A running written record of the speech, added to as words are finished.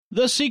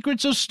The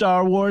Secrets of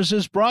Star Wars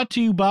is brought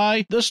to you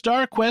by the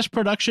StarQuest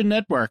Production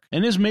Network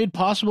and is made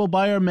possible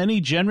by our many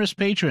generous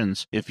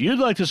patrons. If you'd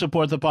like to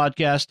support the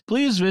podcast,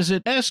 please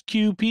visit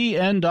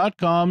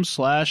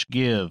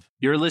sqpn.com/give.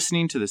 You're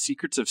listening to The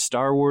Secrets of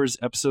Star Wars,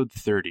 Episode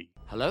 30.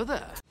 Hello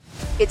there.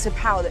 It's a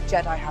power that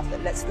Jedi have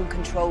that lets them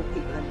control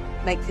people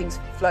and make things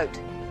float.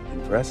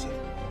 Impressive.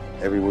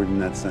 Every word in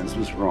that sentence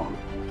was wrong.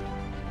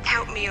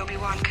 Help me,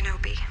 Obi-Wan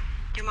Kenobi.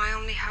 You're my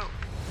only hope.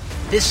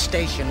 This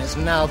station is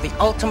now the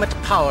ultimate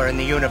power in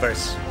the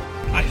universe.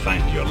 I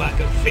find your lack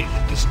of faith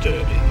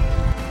disturbing.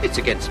 It's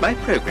against my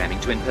programming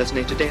to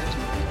impersonate a deity.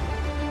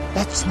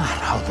 That's not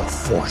how the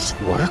Force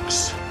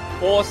works.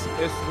 Force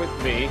is with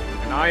me,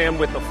 and I am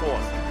with the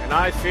Force, and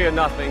I fear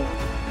nothing.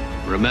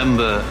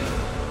 Remember,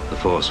 the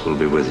Force will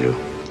be with you,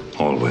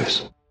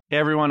 always. Hey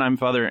everyone, I'm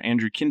Father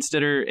Andrew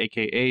Kinstetter,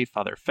 aka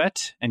Father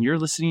Fett, and you're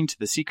listening to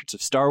The Secrets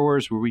of Star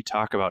Wars, where we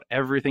talk about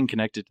everything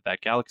connected to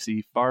that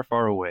galaxy far,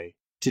 far away.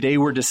 Today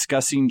we're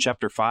discussing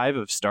Chapter 5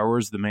 of Star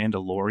Wars The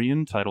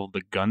Mandalorian, titled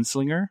The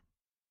Gunslinger.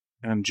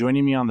 And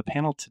joining me on the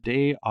panel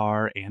today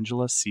are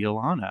Angela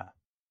Cialana.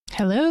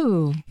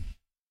 Hello.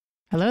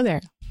 Hello there.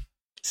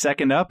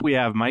 Second up, we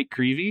have Mike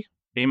Creevy.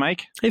 Hey,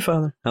 Mike. Hey,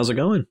 Father. How's it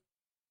going?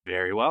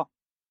 Very well.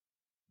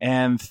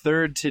 And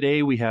third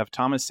today, we have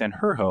Thomas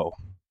Sanjurjo.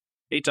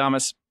 Hey,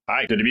 Thomas.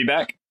 Hi, good to be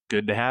back.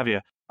 Good to have you.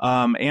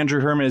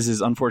 Andrew Hermes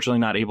is unfortunately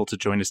not able to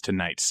join us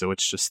tonight, so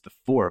it's just the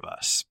four of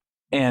us.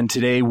 And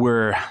today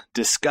we're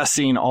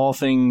discussing all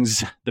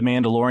things The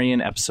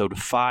Mandalorian, Episode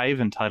 5,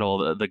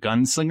 entitled The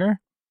Gunslinger.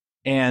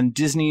 And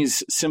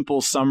Disney's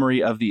simple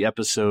summary of the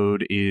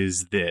episode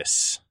is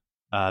this.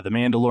 The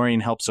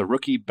Mandalorian helps a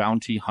rookie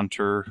bounty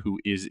hunter who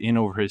is in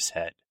over his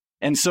head.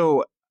 And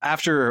so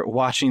after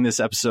watching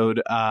this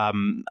episode,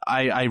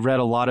 I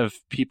read a lot of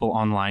people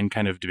online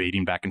kind of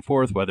debating back and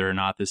forth whether or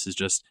not this is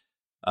just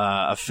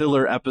a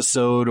filler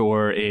episode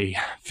or a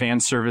fan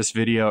service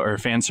video or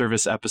fan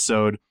service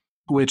episode,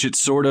 which it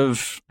sort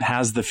of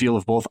has the feel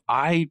of both.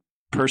 I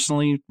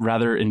personally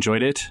rather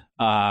enjoyed it.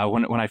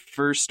 When I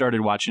first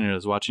started watching it, I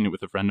was watching it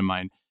with a friend of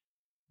mine,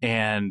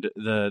 and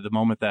the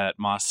moment that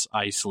Mos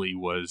Eisley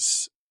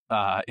was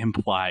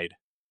implied,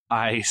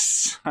 I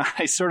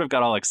sort of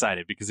got all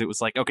excited because it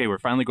was like, okay, we're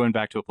finally going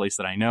back to a place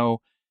that I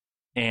know.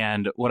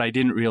 And what I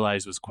didn't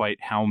realize was quite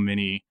how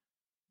many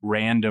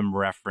random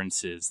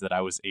references that I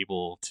was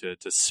able to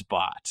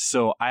spot.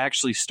 So I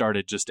actually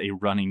started just a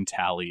running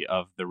tally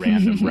of the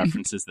random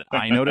references that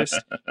I noticed.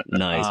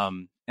 Nice.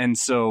 And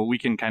so we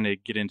can kind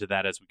of get into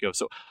that as we go.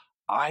 So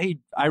I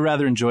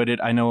rather enjoyed it.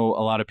 I know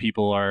a lot of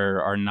people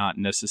are not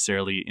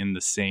necessarily in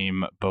the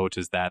same boat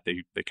as that.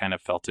 They kind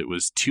of felt it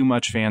was too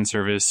much fan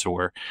service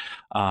or,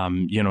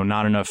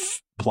 not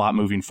enough plot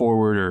moving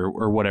forward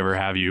or whatever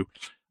have you.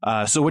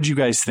 So what do you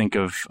guys think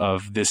of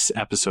this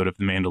episode of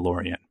The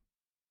Mandalorian?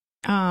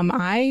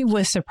 I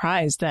was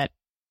surprised that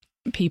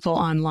people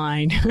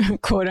online,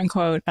 quote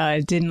unquote,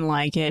 didn't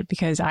like it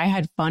because I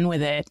had fun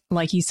with it.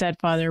 Like you said,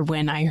 Father,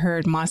 when I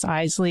heard Mos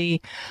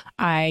Eisley,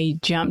 I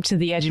jumped to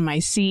the edge of my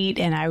seat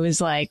and I was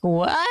like,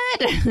 what?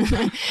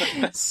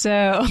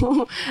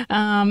 So,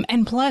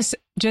 and plus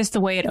just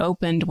the way it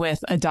opened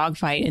with a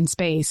dogfight in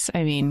space.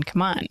 I mean,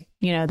 come on,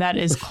 that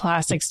is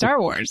classic Star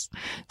Wars.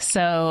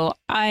 So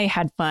I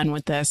had fun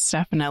with this,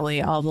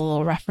 definitely all the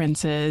little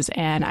references,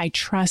 and I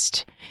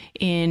trust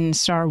in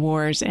Star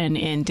Wars and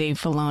in Dave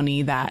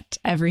Filoni that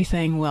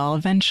everything will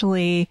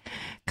eventually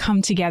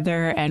come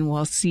together and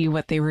we'll see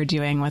what they were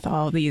doing with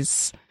all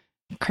these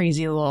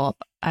crazy little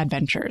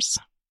adventures.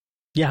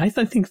 Yeah, I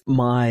think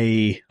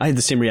I had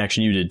the same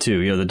reaction you did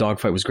too. The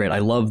dogfight was great. I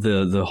love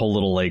the whole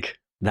little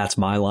that's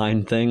my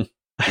line thing.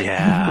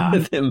 Yeah.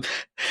 With him,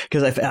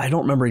 because I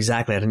don't remember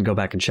exactly. I didn't go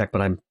back and check,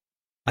 but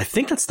I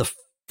think that's the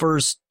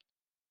first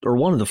or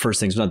one of the first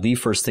things, not the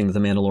first thing that the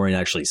Mandalorian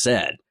actually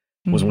said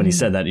was when he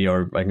said that,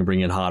 I can bring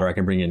in hot or I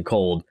can bring in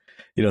cold,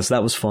 so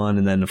that was fun.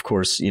 And then of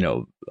course,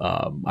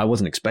 I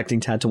wasn't expecting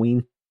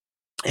Tatooine.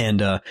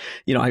 And, I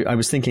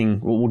was thinking,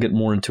 we'll get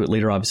more into it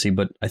later, obviously,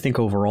 but I think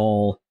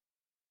overall,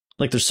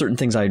 there's certain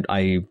things I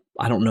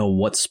don't know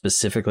what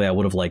specifically I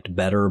would have liked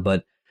better,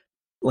 but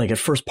at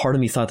first part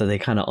of me thought that they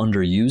kind of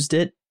underused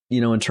it,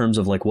 in terms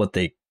of what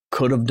they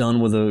could have done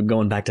with a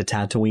going back to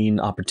Tatooine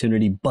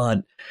opportunity.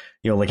 But,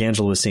 like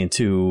Angela was saying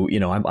too,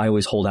 I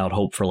always hold out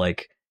hope for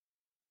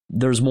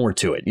there's more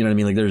to it. You know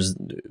what I mean? There's,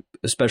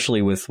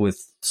 especially with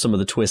some of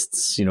the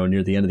twists,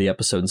 near the end of the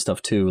episode and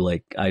stuff too.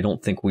 I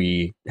don't think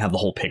we have the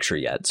whole picture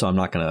yet. So I'm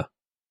not going to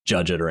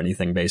judge it or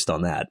anything based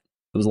on that.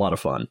 It was a lot of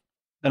fun.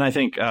 And I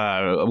think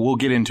we'll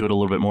get into it a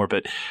little bit more,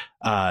 but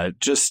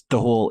just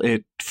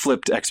it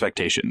flipped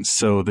expectations.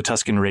 So the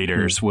Tusken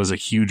Raiders was a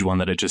huge one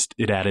that it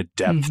added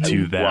depth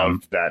to them. I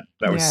loved that.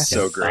 That was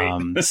so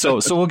great. So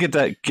we'll get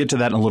to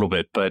that in a little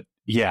bit, but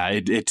yeah,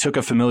 it took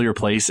a familiar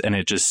place and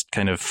it just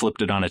kind of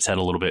flipped it on its head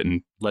a little bit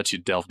and lets you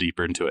delve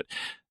deeper into it.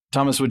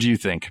 Thomas, what do you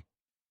think?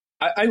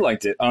 I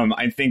liked it.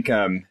 I think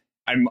I'm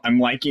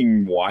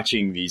liking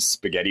watching these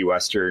spaghetti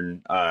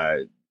Western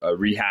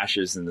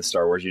rehashes in the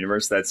Star Wars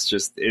universe. That's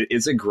just,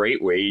 it's a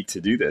great way to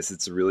do this.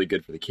 It's really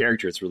good for the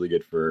character. It's really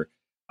good for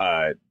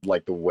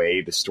like the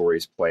way the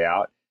stories play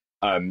out.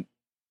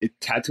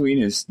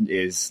 Tatooine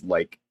is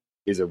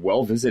a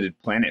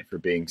well-visited planet for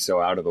being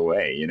so out of the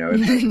way, you know.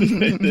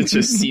 It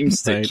just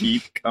seems to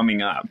keep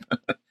coming up.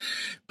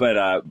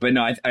 But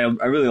no,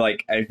 I really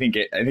like. I think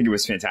it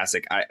was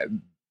fantastic.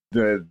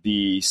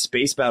 The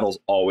space battles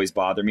always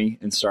bother me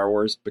in Star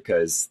Wars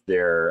because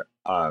they're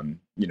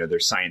they're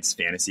science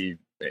fantasy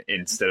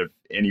instead of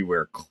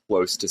anywhere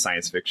close to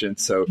science fiction.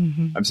 So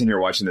I'm sitting here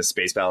watching this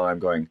space battle and I'm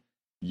going,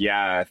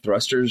 yeah,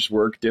 thrusters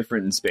work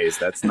different in space.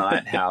 That's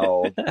not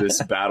how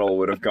this battle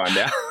would have gone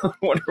down.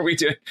 What are we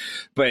doing?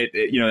 But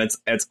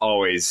that's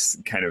always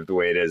kind of the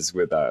way it is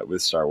with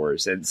Star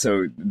Wars. And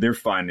so they're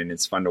fun and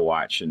it's fun to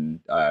watch.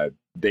 And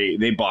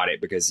they bought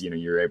it because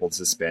you're able to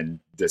suspend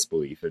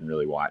disbelief and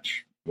really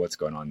watch what's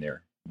going on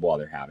there while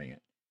they're having it.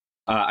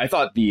 I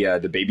thought the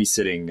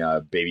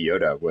babysitting Baby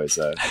Yoda was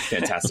a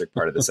fantastic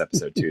part of this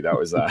episode too. That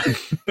was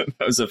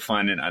a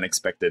fun and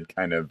unexpected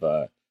kind of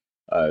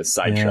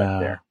sidetrack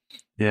there.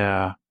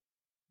 Yeah,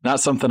 not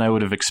something I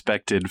would have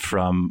expected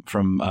from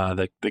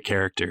the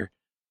character.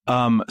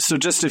 So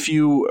just a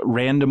few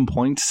random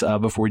points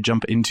before we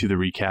jump into the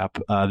recap.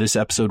 This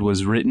episode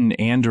was written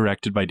and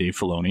directed by Dave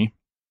Filoni,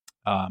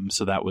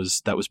 so that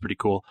was pretty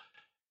cool.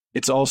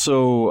 It's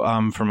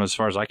also, from as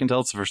far as I can tell,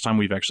 it's the first time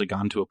we've actually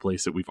gone to a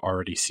place that we've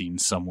already seen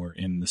somewhere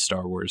in the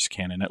Star Wars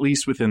canon, at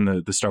least within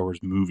the Star Wars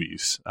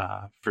movies,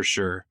 for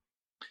sure.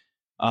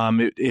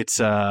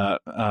 It's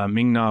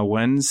Ming-Na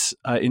Wen's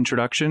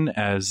introduction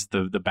as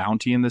the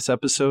bounty in this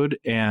episode,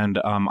 and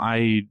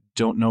I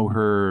don't know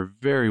her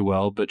very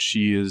well, but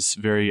she is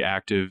very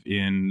active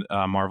in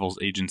Marvel's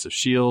Agents of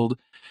S.H.I.E.L.D.,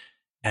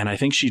 and I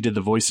think she did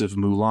the voice of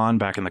Mulan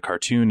back in the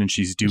cartoon, and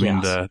she's doing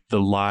the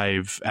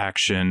live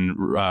action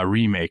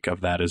remake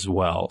of that as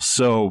well.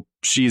 So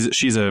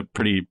she's a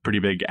pretty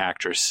big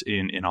actress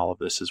in all of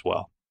this as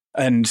well.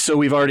 And so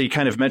we've already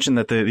kind of mentioned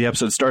that the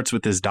episode starts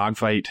with this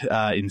dogfight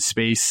in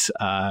space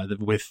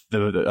with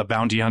a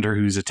bounty hunter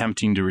who's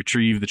attempting to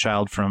retrieve the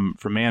child from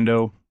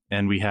Mando.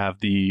 And we have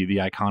the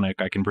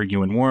iconic "I can bring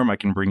you in warm, I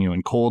can bring you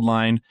in cold"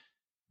 line,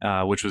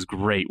 which was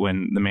great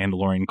when the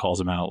Mandalorian calls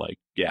him out. Like,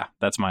 yeah,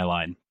 that's my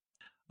line.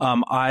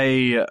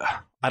 I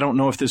don't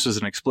know if this was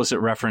an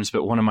explicit reference,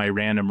 but one of my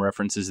random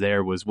references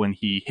there was when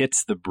he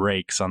hits the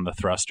brakes on the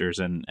thrusters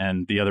and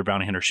the other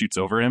bounty hunter shoots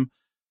over him.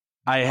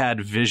 I had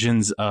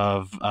visions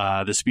of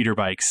the speeder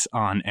bikes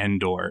on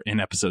Endor in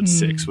episode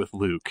 6 with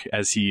Luke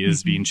as he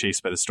is being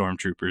chased by the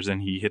stormtroopers,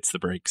 and he hits the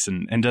brakes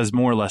and does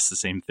more or less the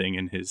same thing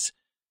in his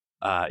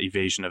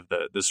evasion of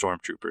the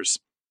stormtroopers.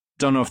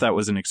 Don't know if that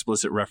was an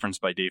explicit reference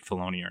by Dave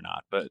Filoni or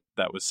not, but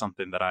that was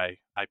something that I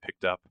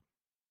picked up.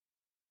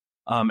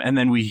 And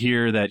then we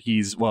hear that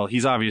he's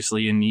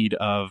obviously in need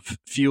of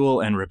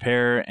fuel and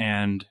repair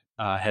and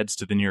heads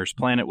to the nearest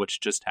planet, which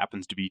just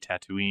happens to be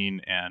Tatooine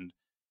and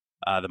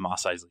the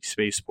Mos Eisley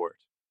spaceport.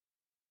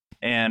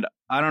 And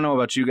I don't know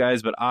about you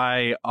guys, but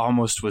I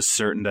almost was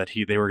certain that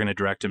they were going to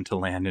direct him to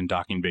land in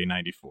Docking Bay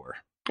 94.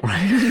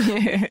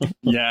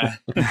 Yeah.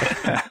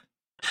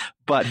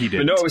 But he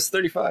didn't. But no, it was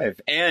 35.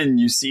 And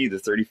you see the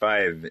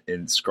 35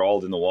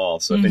 scrawled in the wall.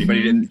 So if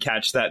anybody didn't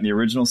catch that in the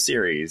original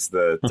series,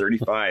 the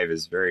 35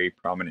 is very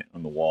prominent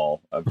on the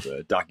wall of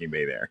the docking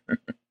bay there.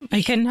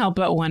 I couldn't help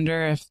but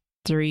wonder if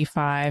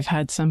 35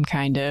 had some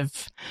kind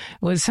of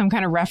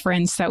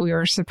reference that we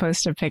were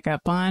supposed to pick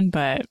up on,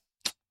 but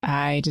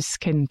I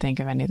just couldn't think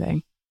of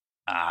anything.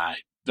 I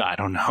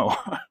don't know.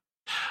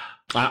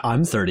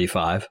 I'm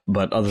 35,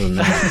 but other than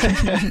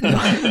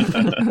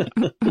that,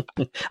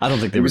 I don't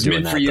think they were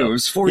doing that. It was meant for you. It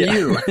was for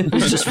you. It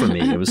was just for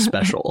me. It was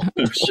special.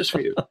 It was just for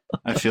you.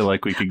 I feel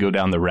like we could go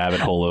down the rabbit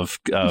hole of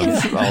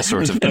all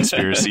sorts of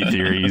conspiracy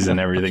theories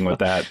and everything with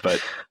that,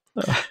 but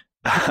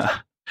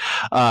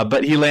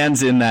he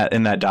lands in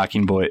that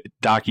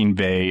docking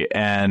bay,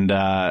 and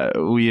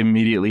we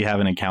immediately have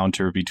an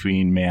encounter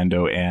between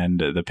Mando and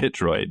the pit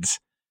droids,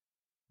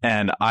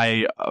 and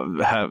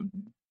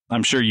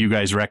I'm sure you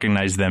guys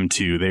recognize them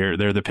too.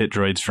 They're the pit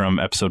droids from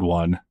episode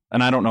 1.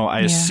 And I don't know,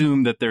 I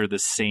assume that they're the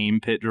same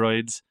pit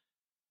droids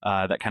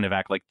that kind of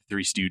act like the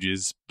Three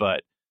Stooges,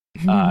 but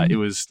it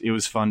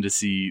was fun to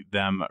see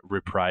them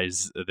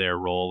reprise their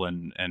role,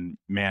 and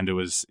Mando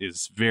is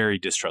very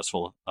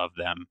distrustful of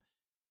them.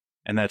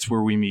 And that's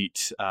where we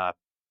meet Peli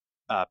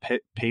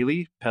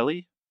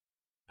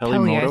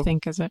Motto, I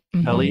think, is it?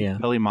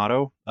 Peli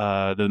Motto,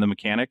 the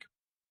mechanic.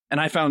 And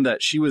I found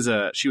that she was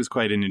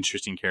quite an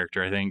interesting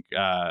character. I think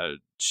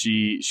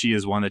she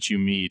is one that you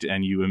meet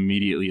and you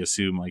immediately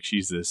assume like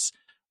she's this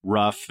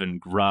rough and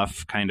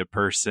gruff kind of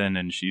person,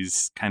 and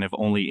she's kind of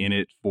only in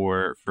it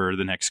for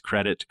the next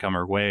credit to come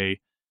her way.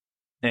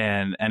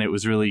 And it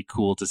was really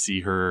cool to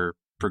see her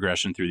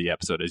progression through the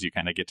episode as you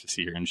kind of get to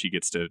see her, and she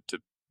gets to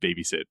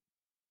babysit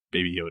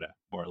Baby Yoda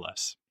more or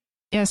less.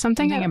 Yeah,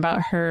 something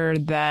about her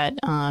that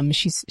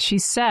she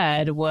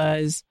said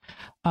was,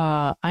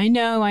 I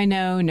know,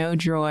 no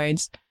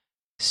droids.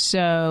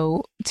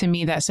 So to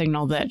me, that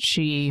signaled that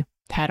she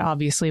had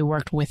obviously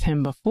worked with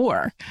him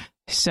before.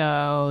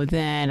 So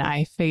then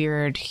I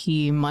figured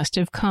he must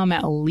have come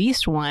at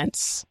least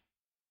once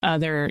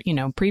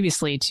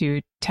previously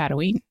to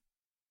Tatooine.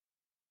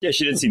 Yeah,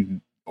 she didn't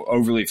seem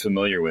overly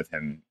familiar with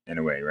him in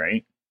a way,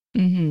 right?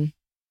 Mm-hmm.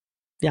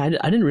 Yeah, I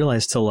didn't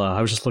realize till I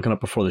was just looking up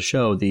before the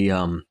show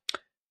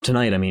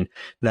tonight. I mean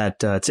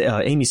that it's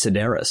Amy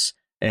Sedaris,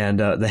 and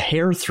the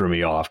hair threw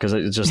me off because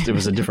it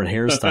was a different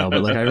hairstyle.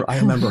 But like I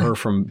remember her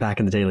from back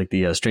in the day, like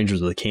the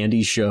Strangers with the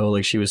Candy show.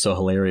 Like she was so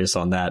hilarious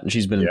on that, and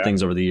she's been in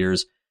things over the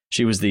years.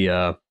 She was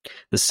the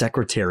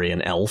secretary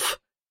in Elf.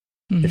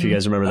 Mm-hmm. If you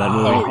guys remember that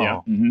movie. Oh,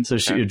 yeah. Mm-hmm. So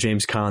she,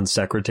 James Caan's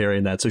secretary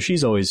in that. So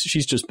she's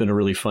just been a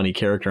really funny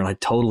character, and I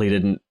totally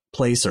didn't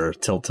place her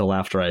till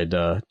after I'd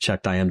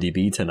checked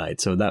IMDb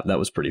tonight. So that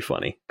was pretty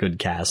funny. Good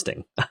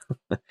casting.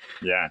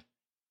 Yeah.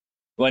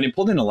 Well, and it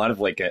pulled in a lot of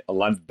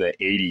the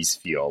 80s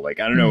feel. Like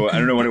I don't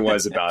know what it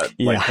was about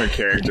her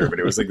character, but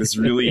it was like this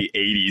really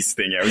 80s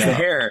thing. It was the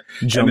hair,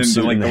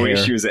 jumpsuit, and then the way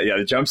hair. she was,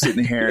 the jumpsuit and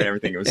the hair and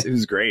everything. It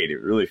was great. It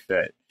really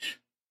fit.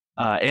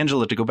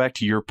 Angela, to go back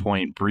to your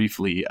point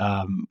briefly,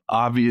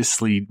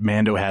 obviously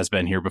Mando has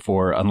been here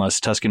before,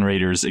 unless Tusken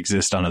Raiders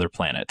exist on other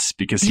planets,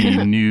 because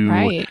he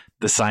knew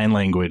the sign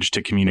language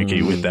to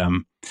communicate with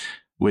them,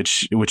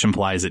 which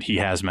implies that he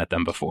has met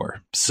them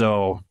before.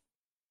 So,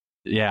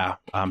 yeah,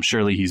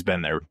 surely he's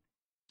been there.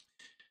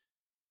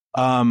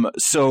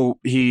 So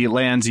he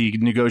lands, he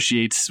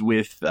negotiates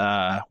with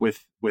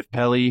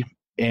Peli,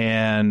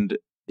 and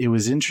it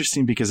was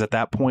interesting because at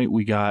that point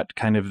we got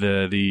kind of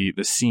the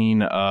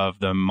scene of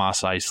the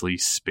Mos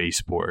Eisley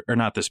spaceport, or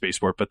not the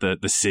spaceport, but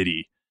the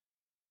city,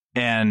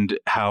 and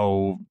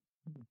how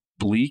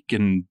bleak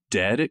and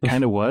dead it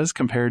kind of was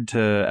compared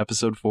to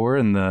Episode 4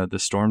 and the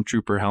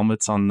stormtrooper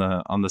helmets on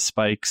the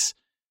spikes,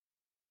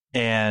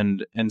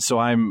 and so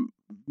I'm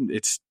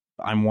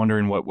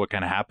wondering what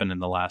kind of happened in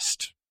the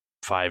last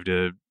 5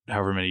 to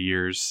however many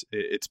years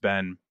it's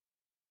been.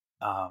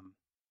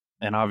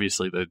 And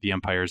obviously the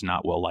Empire is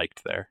not well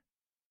liked there.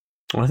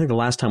 Well, I think the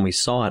last time we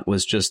saw it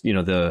was just,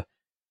 not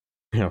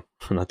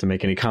to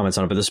make any comments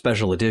on it, but the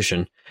special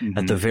edition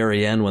at the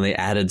very end when they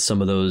added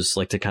some of those,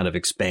 like to kind of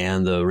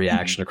expand the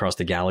reaction across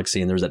the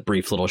galaxy. And there was that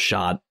brief little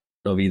shot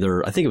of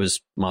either, I think it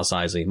was Mos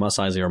Eisley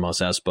or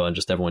Mos Espa, and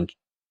just everyone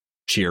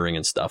cheering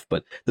and stuff.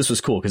 But this was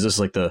cool because this is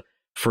like the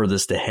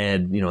furthest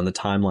ahead, in the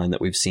timeline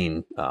that we've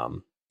seen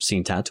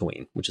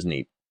Tatooine, which is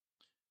neat.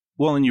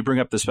 Well, and you bring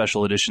up the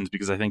special editions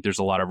because I think there's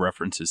a lot of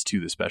references to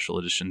the special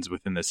editions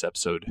within this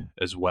episode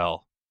as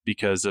well,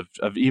 because of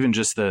even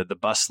just the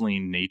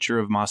bustling nature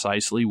of Mos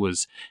Eisley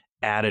was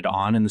added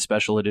on in the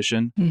special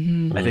edition.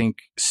 Mm-hmm. I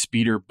think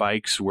speeder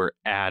bikes were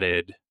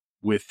added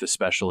with the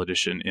special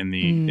edition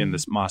in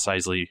this Mos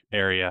Eisley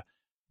area,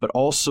 but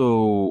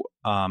also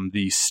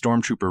the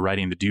stormtrooper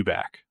riding the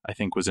dewback, I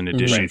think, was an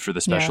addition for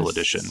the special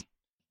edition,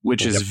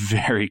 which is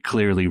very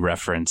clearly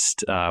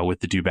referenced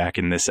with the dewback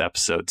in this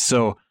episode.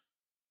 So.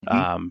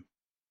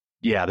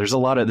 There's a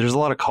lot of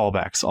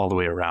callbacks all the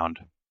way around.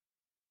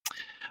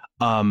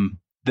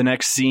 The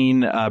next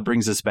scene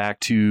brings us back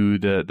to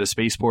the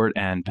spaceport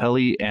and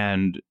Peli,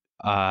 and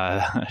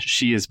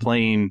she is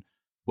playing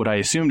what I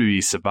assume to be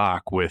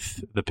Sabacc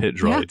with the pit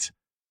droids.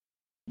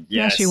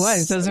 Yeah, she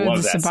was. Those are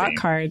the Sabacc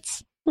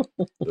cards.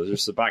 Those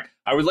are Sabacc.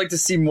 I would like to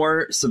see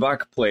more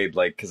Sabacc played,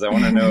 because I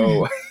want to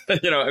know. I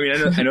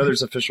know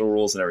there's official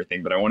rules and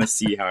everything, but I want to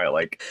see how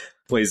it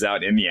plays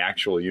out in the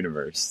actual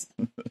universe.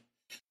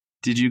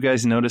 Did you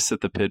guys notice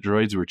that the pit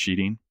droids were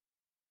cheating?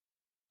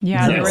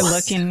 Yeah, they were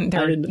looking.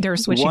 They were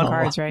switching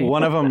cards, right?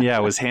 One of them,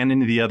 was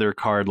handing the other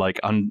card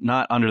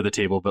not under the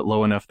table, but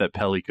low enough that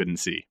Peli couldn't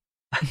see.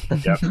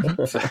 Yep.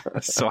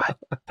 So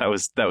that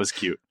was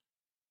cute.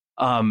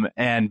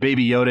 And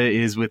Baby Yoda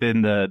is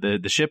within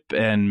the ship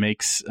and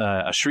makes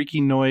a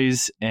shrieking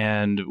noise,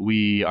 and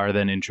we are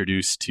then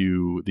introduced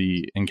to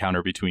the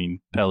encounter between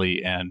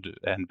Peli and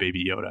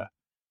Baby Yoda,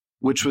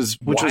 which was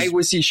why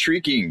was he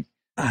shrieking?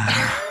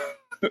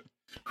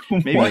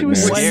 Maybe what he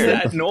was was scared.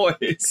 That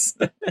noise?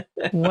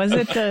 Was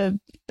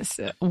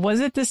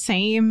it the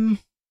same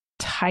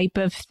type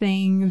of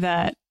thing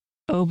that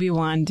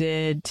Obi-Wan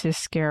did to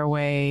scare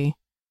away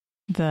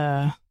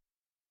the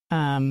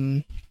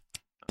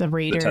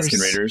Raiders? The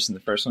Tusken Raiders in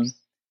the first one?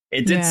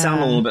 It did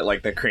sound a little bit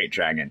like the Krayt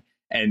Dragon.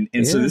 And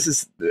so this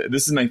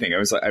is my thing. I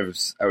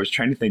was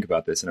trying to think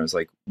about this, and I was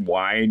like,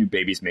 why do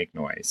babies make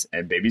noise?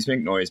 And babies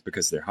make noise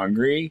because they're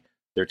hungry,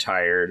 they're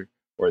tired,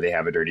 or they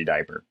have a dirty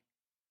diaper.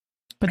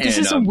 But this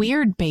is a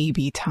weird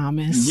baby,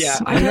 Thomas. Yeah,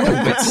 I know,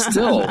 but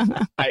still,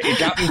 it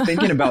got me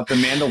thinking about the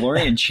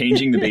Mandalorian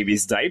changing the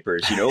baby's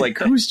diapers.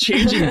 Who's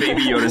changing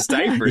Baby Yoda's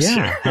diapers?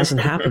 Yeah, it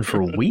hasn't happened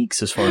for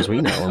weeks, as far as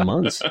we know, or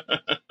months. So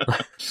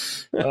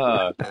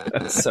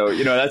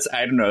that's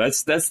I don't know.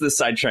 That's the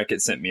sidetrack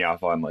it sent me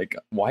off on.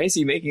 Why is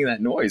he making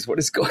that noise? What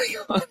is going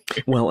on?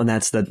 Well, and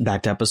that's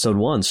back to episode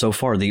 1. So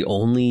far, the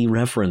only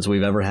reference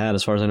we've ever had,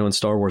 as far as I know, in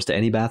Star Wars to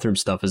any bathroom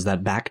stuff is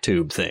that back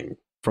tube thing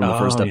from the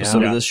first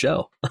episode of this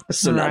show.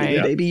 So now you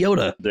get Baby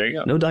Yoda. There you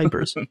go. No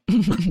diapers.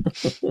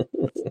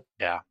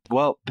 Yeah.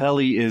 Well,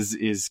 Peli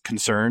is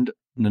concerned,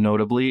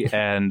 notably,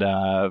 and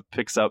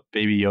picks up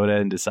Baby Yoda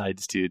and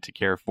decides to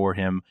care for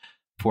him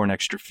for an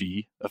extra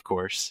fee, of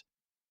course.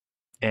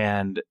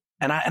 And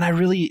And I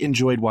really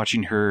enjoyed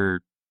watching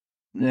her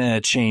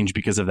change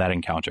because of that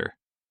encounter.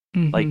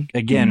 Mm-hmm. Like,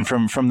 again,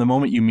 from the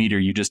moment you meet her,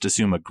 you just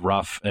assume a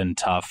gruff and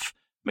tough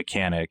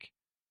mechanic.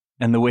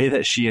 And the way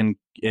that she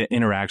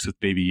interacts with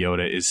Baby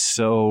Yoda is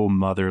so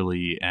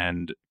motherly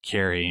and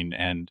caring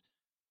and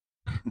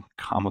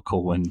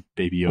comical when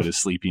Baby Yoda's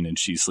sleeping and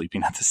she's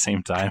sleeping at the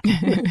same time.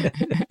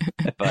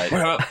 But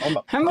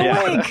I'm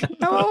awake.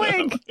 I'm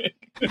awake.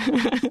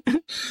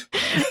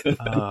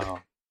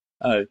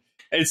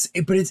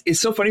 It's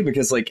so funny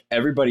because like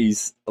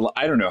everybody's,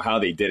 I don't know how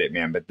they did it,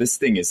 man, but this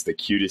thing is the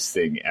cutest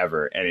thing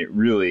ever, and it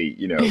really,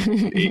 you know,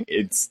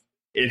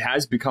 it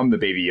has become the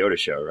Baby Yoda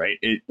show, right?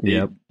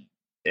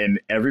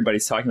 And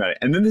everybody's talking about it,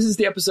 and then this is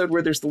the episode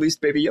where there's the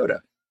least Baby Yoda.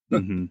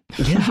 Mm-hmm.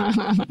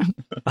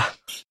 Yeah.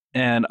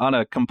 And on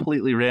a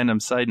completely random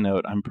side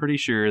note, I'm pretty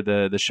sure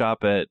the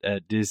shop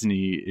at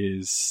Disney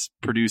is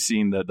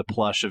producing the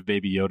plush of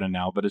Baby Yoda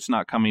now, but it's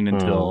not coming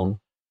until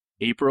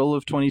April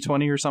of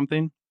 2020 or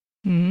something.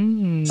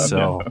 Mm.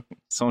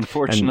 So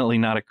unfortunately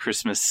not a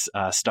Christmas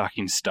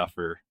stocking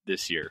stuffer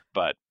this year,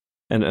 but.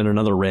 And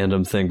another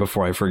random thing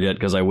before I forget,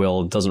 because I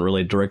will, it doesn't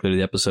relate directly to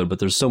the episode, but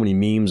there's so many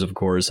memes, of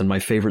course. And my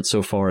favorite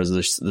so far is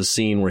the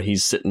scene where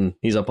he's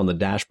up on the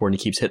dashboard and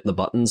he keeps hitting the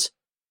buttons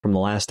from the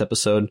last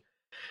episode.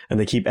 And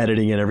they keep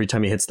editing it. Every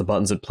time he hits the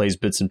buttons, it plays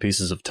bits and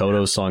pieces of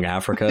Toto's song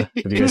Africa.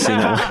 Have you guys seen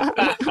that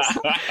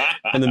one?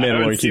 And the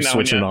Mandalorian keeps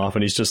switching off,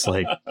 and he's just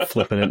like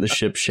flipping it, and the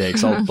ship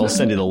shakes. I'll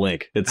send you the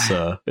link.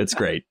 It's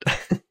great.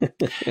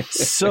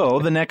 So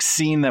the next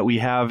scene that we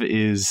have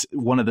is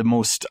one of the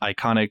most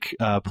iconic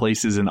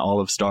places in all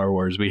of Star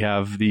Wars. We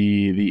have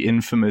the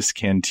infamous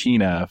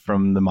cantina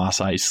from the Mos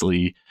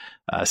Eisley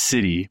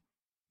city,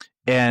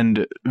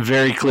 and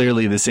very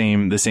clearly the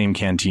same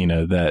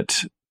cantina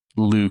that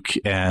Luke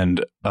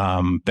and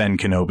Ben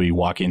Kenobi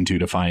walk into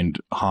to find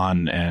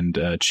Han and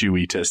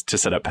Chewie to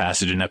set up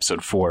passage in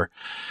episode 4.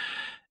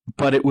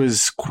 But it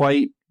was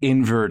quite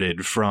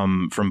inverted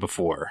from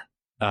before.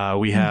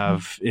 We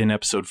have in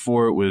episode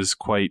 4, it was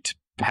quite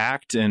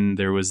packed, and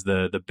there was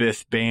the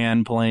Bith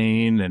band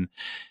playing,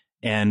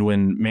 and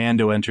when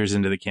Mando enters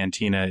into the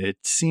cantina, it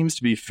seems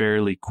to be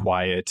fairly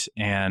quiet.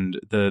 And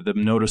the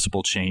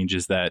noticeable change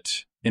is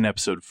that in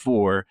episode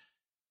 4,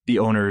 the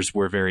owners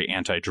were very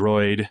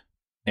anti-droid.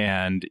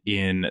 And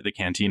in the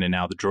cantina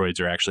now, the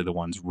droids are actually the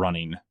ones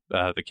running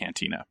the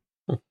cantina,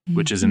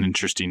 which is an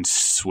interesting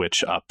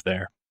switch up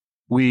there.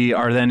 We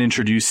are then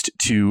introduced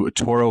to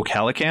Toro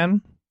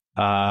Calican,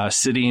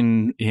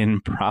 sitting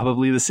in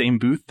probably the same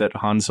booth that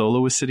Han Solo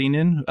was sitting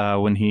in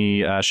when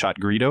he shot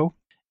Greedo.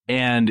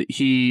 And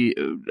he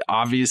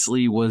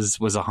obviously was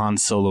a Han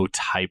Solo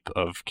type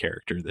of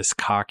character, this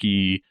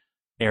cocky,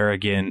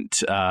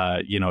 arrogant,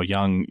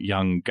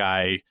 young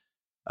guy.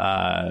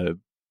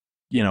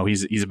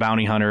 He's a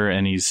bounty hunter,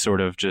 and he's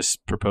sort of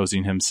just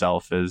proposing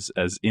himself as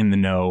in the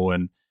know.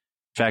 And in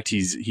fact,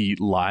 he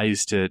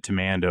lies to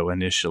Mando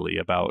initially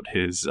about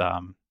his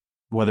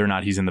whether or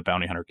not he's in the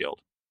bounty hunter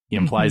guild. He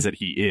implies that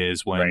he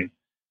is when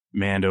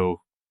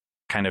Mando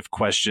kind of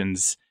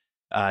questions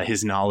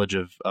his knowledge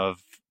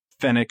of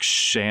Fennec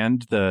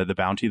Shand, the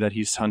bounty that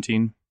he's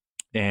hunting.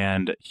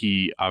 And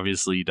he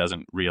obviously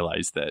doesn't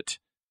realize that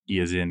he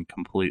is in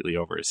completely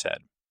over his head.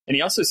 And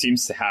he also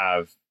seems to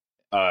have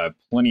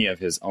plenty of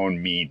his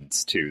own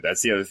means too.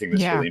 That's the other thing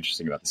that's really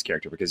interesting about this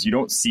character, because you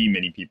don't see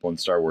many people in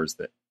Star Wars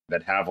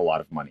that have a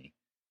lot of money,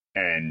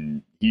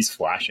 and he's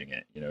flashing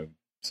it,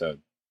 so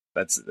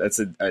that's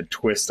a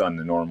twist on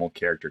the normal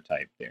character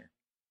type there.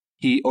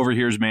 He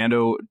overhears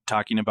Mando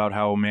talking about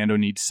how Mando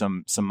needs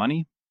some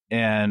money,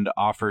 and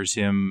offers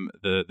him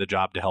the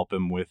job to help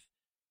him with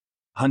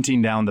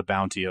hunting down the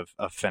bounty of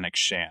Fennec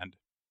Shand.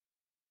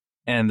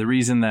 And the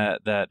reason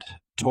that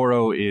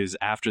Toro is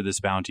after this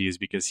bounty is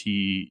because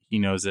he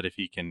knows that if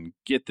he can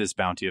get this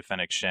bounty of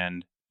Fennec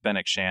Shand,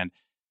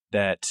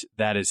 that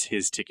is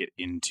his ticket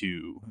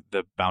into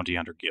the Bounty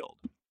Hunter Guild.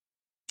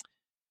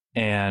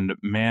 And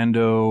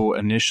Mando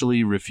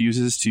initially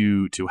refuses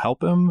to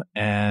help him,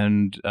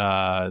 and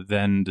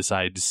then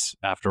decides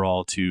after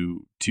all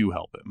to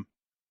help him.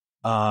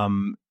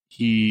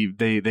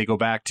 They go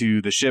back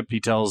to the ship. He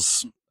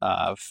tells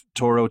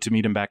Toro to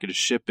meet him back at his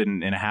ship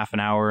in a half an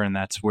hour, and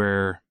that's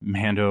where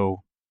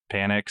Mando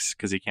panics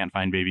because he can't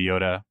find Baby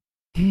Yoda.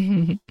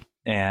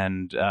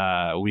 And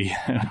we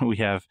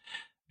have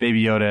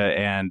Baby Yoda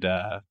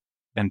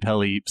and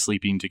Peli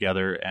sleeping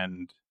together,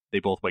 and they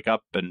both wake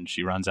up, and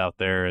she runs out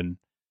there and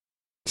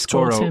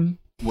scolds him.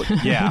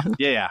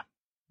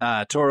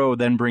 Toro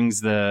then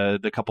brings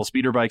the couple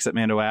speeder bikes that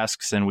Mando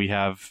asks, and we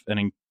have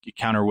an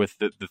encounter with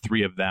the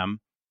three of them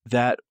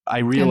that I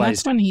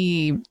realized. And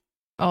that's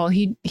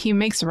when he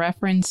makes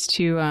reference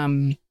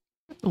to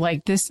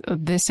like this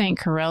ain't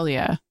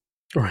Corellia.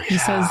 Right. He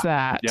says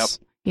that. Yep.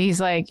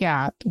 He's like,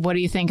 what do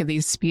you think of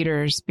these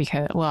speeders?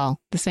 Because,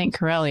 this ain't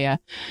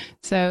Corellia.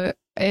 So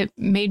it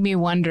made me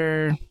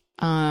wonder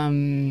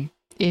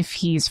if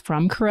he's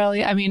from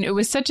Corellia. I mean, it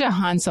was such a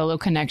Han Solo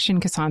connection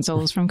because Han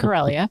Solo's from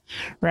Corellia,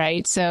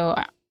 right? So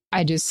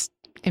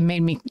it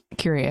made me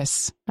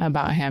curious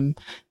about him.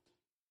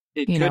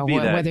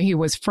 whether he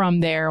was from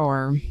there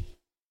or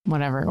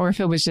whatever, or if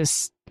it was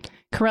just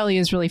Corellia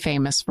is really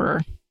famous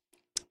for,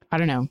 I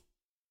don't know,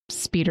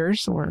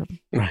 speeders or.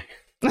 Right.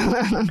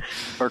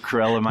 Or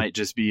Corellia might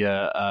just be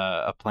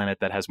a planet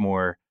that has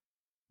more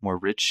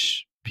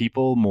rich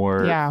people,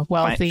 more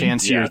wealthy,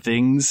 fancier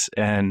things,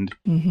 and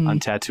on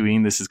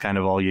Tatooine this is kind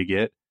of all you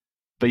get.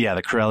 But yeah,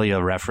 the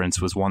Corellia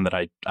reference was one that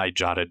I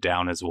jotted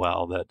down as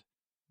well.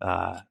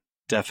 That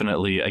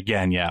definitely,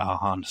 again, a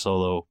Han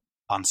Solo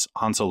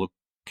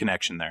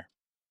connection there.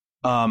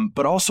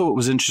 But also it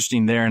was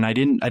interesting there, and I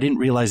didn't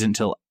realize it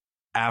until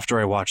after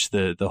I watched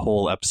the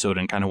whole episode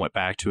and kind of went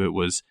back to it,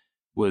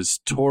 was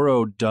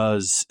Toro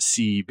does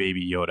see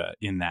Baby Yoda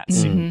in that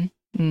scene.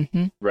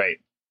 Right.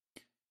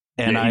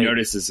 And he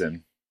notices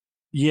him.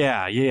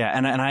 Yeah.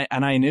 And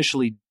I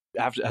initially,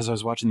 as I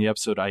was watching the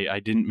episode, I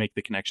didn't make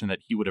the connection that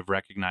he would have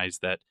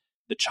recognized that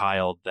the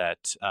child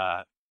that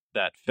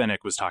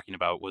Fennec was talking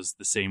about was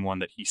the same one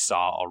that he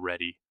saw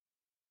already.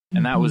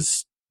 And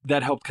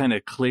that helped kind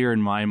of clear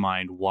in my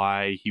mind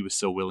why he was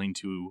so willing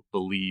to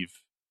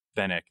believe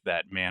Fennec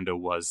that Mando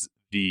was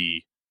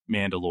the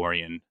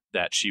Mandalorian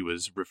that she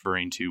was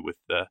referring to with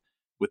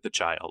the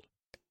child.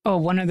 Oh,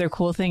 one other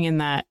cool thing in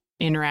that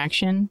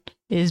interaction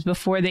is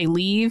before they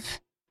leave,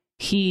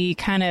 he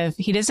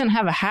doesn't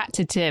have a hat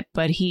to tip,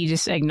 but he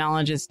just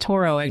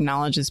Toro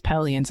acknowledges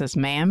Peli and says,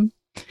 "Ma'am."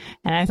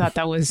 And I thought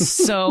that was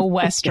so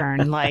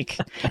Western, like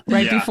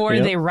before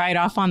they ride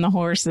off on the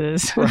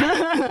horses.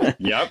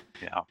 Yep.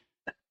 Yeah.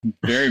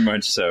 Very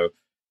much so.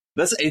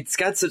 It's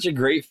got such a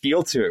great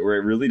feel to it, where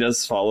it really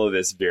does follow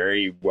this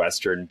very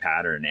Western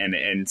pattern,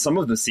 and some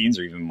of the scenes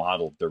are even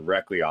modeled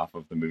directly off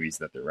of the movies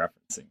that they're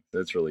referencing. So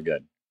it's really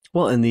good.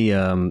 Well, and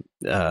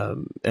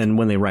and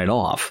when they ride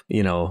off,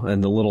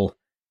 and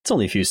it's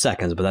only a few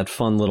seconds, but that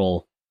fun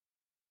little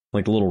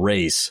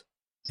race,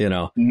 and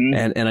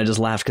I just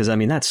laughed because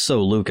that's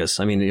so Lucas.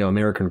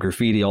 American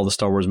Graffiti, all the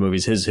Star Wars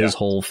movies, his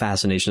whole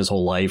fascination, his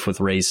whole life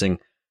with racing.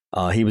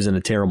 He was in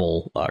a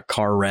terrible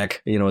car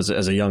wreck,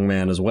 as a young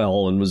man as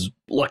well, and was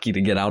lucky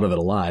to get out of it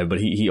alive. But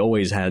he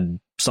always had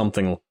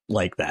something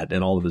like that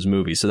in all of his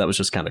movies. So that was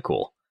just kind of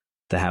cool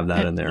to have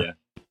that in there. Yeah.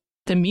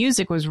 The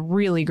music was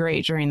really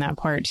great during that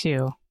part,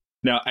 too.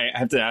 Now, I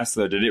have to ask,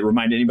 though, did it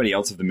remind anybody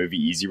else of the movie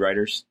Easy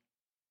Riders?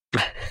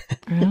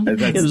 It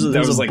was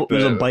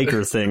a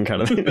biker thing,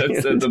 kind of.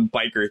 That's the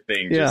biker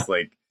thing, just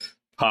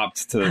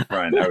popped to the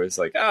front. I was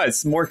like,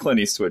 it's more Clint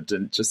Eastwood,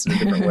 just in a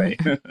different way.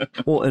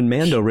 Well, and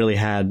Mando really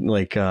had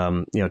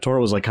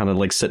Toro was kind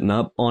of sitting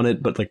up on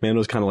it, but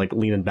Mando's kind of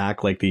leaning back,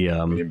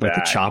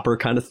 the chopper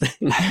kind of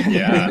thing.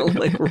 Yeah.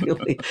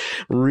 Really,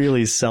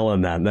 really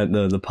selling that.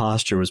 The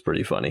posture was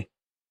pretty funny.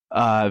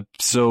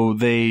 So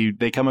they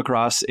come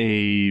across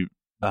a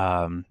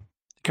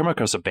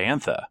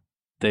bantha.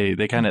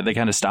 They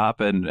kind of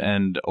stop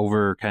and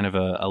over kind of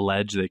a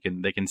ledge they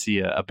can see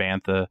a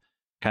bantha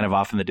kind of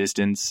off in the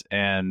distance,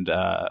 and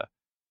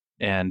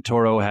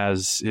Toro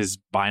has his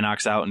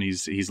binocs out and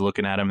he's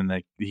looking at him,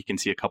 and he can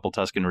see a couple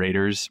Tusken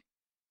Raiders,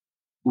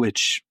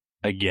 which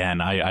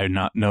again I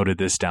not noted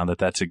this down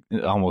that's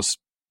almost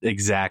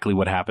exactly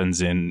what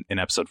happens in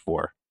episode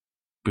 4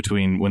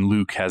 between when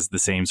Luke has the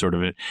same sort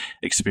of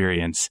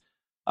experience.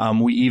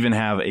 We even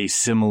have a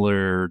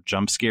similar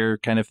jump scare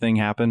kind of thing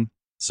happen.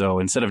 So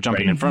instead of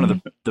jumping in front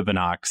of the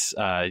binocs,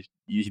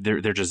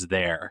 they're just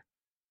there,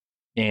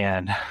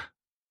 and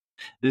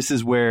this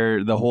is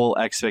where the whole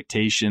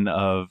expectation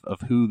of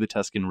who the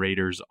Tusken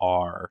Raiders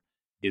are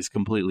is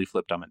completely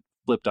flipped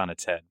on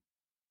its head.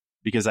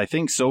 Because I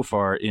think so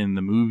far in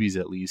the movies,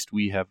 at least,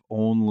 we have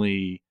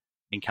only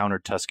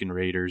encountered Tusken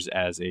Raiders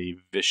as a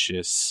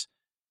vicious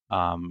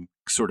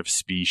sort of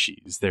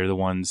species. They're the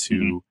ones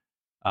who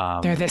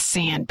they're the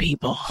sand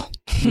people.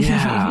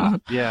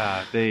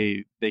 Yeah.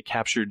 They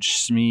captured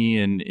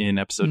Shmi in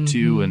episode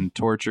 2 and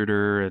tortured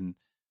her and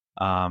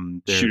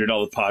shoot at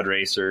all the pod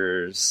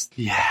racers.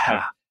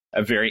 Yeah.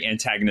 A very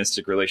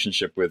antagonistic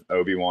relationship with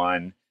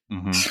Obi-Wan.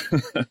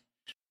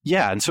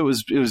 Yeah, and so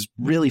it was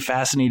really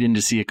fascinating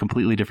to see a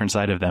completely different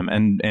side of them,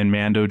 and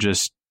Mando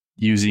just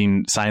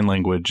using sign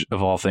language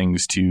of all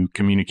things to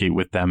communicate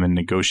with them and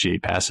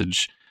negotiate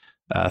passage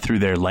through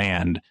their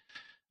land.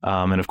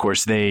 And of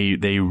course, they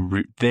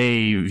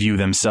view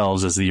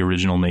themselves as the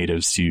original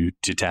natives to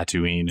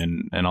Tatooine,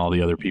 and all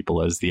the other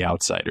people as the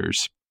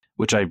outsiders.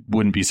 Which I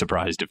wouldn't be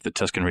surprised if the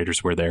Tusken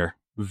Raiders were there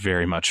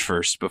very much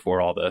first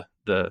before all the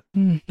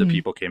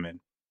people came in.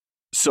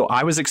 So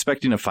I was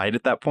expecting a fight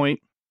at that point,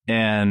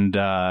 and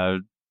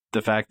the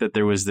fact that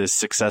there was this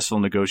successful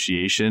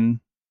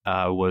negotiation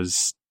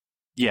was,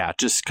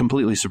 just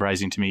completely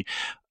surprising to me.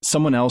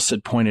 Someone else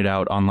had pointed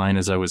out online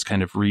as I was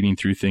kind of reading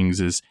through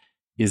things is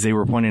they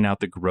were pointing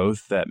out the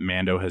growth that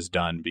Mando has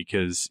done,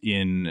 because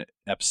in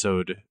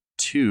episode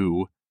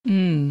 2,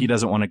 he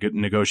doesn't want to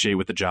negotiate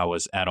with the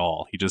Jawas at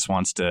all. He just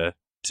wants to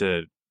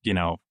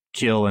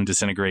kill and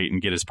disintegrate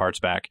and get his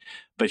parts back.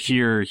 But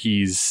here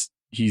he's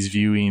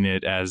viewing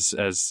it as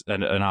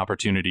an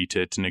opportunity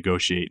to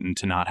negotiate and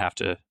to not have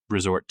to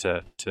resort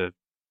to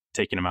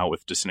taking him out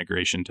with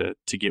disintegration to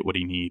get what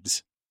he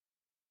needs.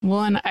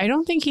 Well, and I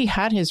don't think he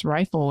had his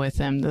rifle with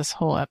him this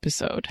whole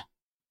episode,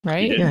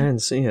 right? Yeah, I didn't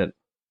see it.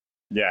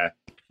 Yeah,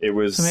 it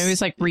was. So maybe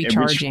it's like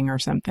recharging or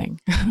something.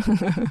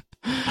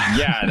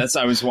 Yeah, that's.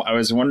 I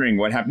was wondering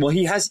what happened. Well,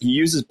 he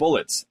uses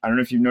bullets. I don't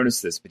know if you've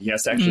noticed this, but he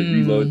has to actually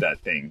reload that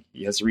thing.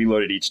 He has to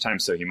reload it each time,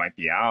 so he might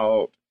be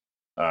out.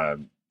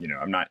 I'm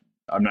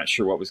not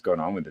sure what was going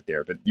on with it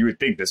there, but you would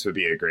think this would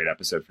be a great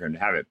episode for him to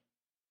have it.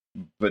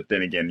 But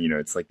then again,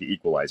 it's like the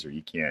Equalizer.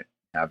 You can't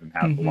have him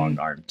have the long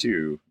arm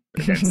too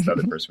against the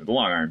other person with the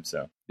long arm.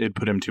 So it'd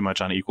put him too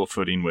much on equal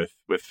footing with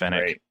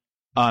Fennec.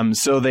 Right.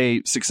 So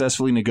they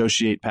successfully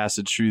negotiate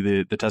passage through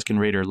the Tusken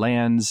Raider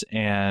lands,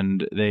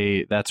 and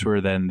that's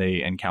where then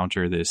they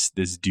encounter this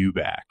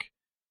dewback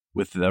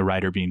with the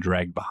rider being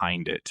dragged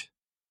behind it.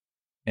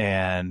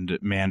 And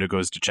Mando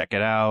goes to check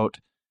it out,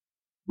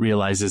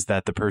 realizes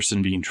that the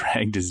person being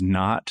dragged is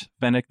not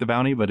Fennec the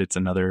bounty, but it's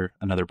another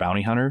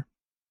bounty hunter.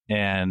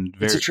 And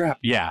it's a trap.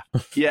 Yeah.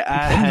 It's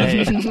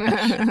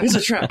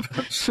a trap.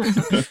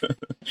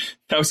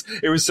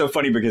 It was so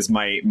funny because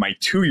my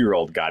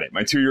 2-year-old got it.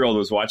 My 2-year-old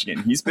was watching it,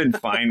 and he's been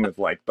fine with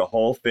like the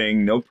whole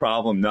thing, no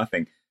problem,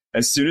 nothing.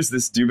 As soon as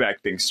this dewback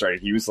thing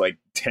started, he was like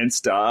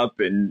tensed up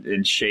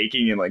and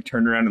shaking and like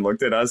turned around and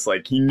looked at us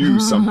like he knew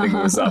something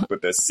was up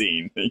with this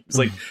scene. He was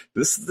like,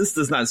 this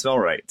does not smell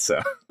right.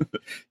 So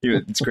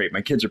it's great.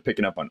 My kids are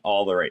picking up on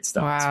all the right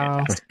stuff.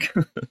 Wow. It's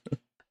fantastic.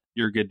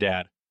 You're a good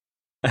dad.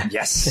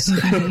 Yes.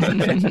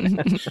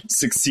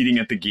 Succeeding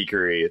at the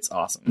geekery. It's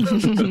awesome.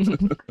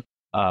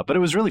 But it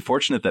was really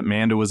fortunate that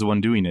Mando was the one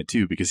doing it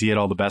too, because he had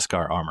all the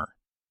Beskar armor,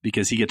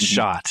 because he gets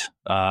shot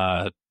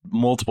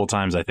multiple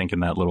times, I think, in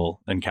that little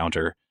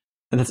encounter.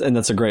 And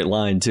that's a great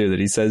line too that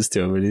he says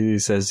to him. He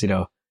says,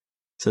 but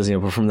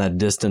from that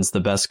distance, the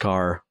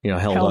Beskar,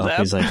 held up.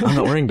 He's like, I'm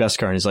not wearing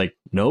Beskar. And he's like,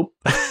 nope.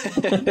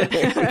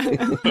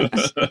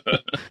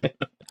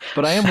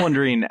 But I am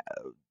wondering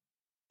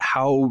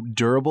how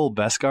durable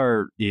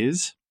Beskar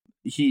is.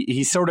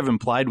 He sort of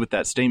implied with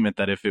that statement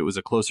that if it was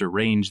a closer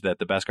range, that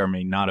the Beskar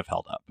may not have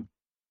held up.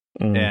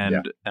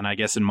 And I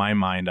guess in my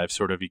mind, I've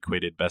sort of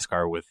equated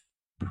Beskar with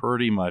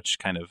pretty much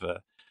kind of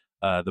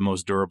the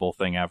most durable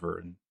thing ever.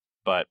 And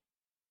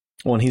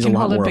he's a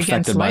lot more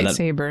affected by that.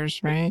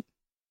 Lightsabers, right?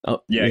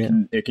 Oh, yeah.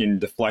 It can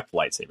deflect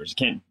lightsabers. It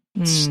can't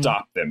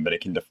stop them, but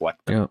it can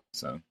deflect them. Yeah.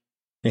 So,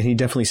 and he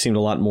definitely seemed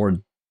a lot more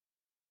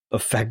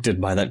affected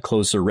by that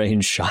closer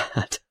range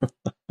shot.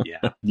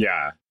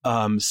 Yeah.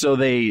 So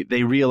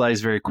they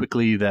realize very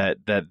quickly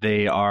that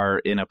they are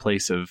in a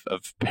place of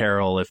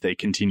peril if they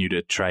continue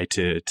to try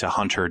to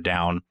hunt her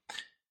down.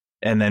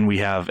 And then we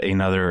have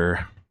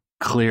another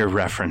clear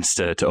reference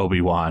to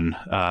Obi-Wan.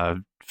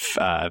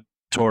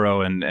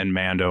 Toro and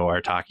Mando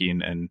are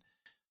talking, and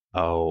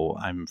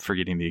I'm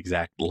forgetting the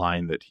exact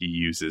line that he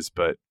uses,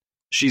 but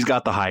she's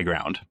got the high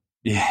ground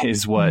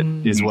is what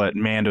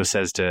Mando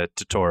says to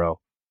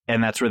Toro.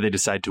 And that's where they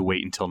decide to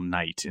wait until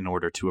night in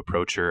order to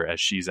approach her,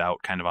 as she's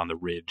out kind of on the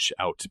ridge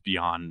out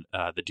beyond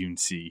the Dune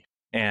Sea.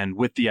 And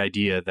with the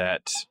idea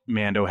that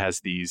Mando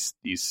has these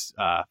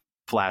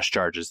flash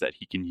charges that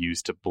he can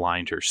use to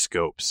blind her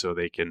scope so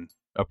they can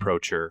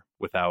approach her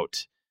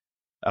without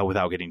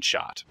getting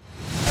shot.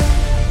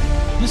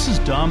 This is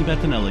Dom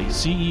Bettinelli,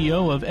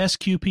 CEO of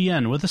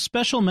SQPN, with a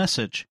special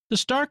message. The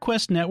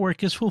StarQuest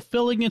Network is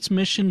fulfilling its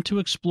mission to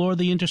explore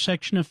the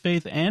intersection of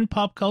faith and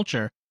pop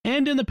culture.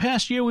 And in the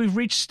past year, we've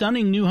reached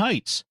stunning new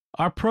heights.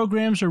 Our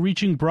programs are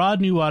reaching broad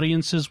new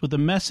audiences with a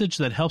message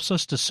that helps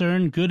us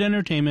discern good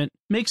entertainment,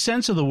 make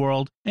sense of the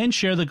world, and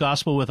share the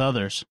gospel with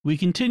others. We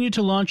continue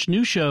to launch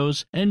new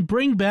shows and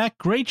bring back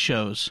great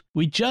shows.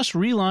 We just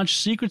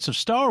relaunched Secrets of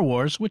Star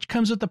Wars, which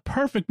comes at the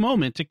perfect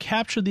moment to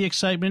capture the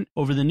excitement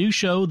over the new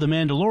show, The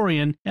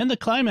Mandalorian, and the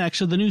climax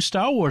of the new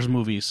Star Wars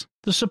movies.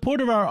 The support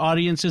of our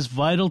audience is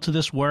vital to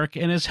this work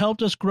and has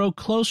helped us grow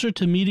closer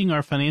to meeting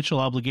our financial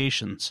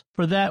obligations.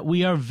 For that,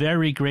 we are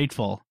very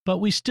grateful. But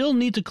we still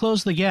need to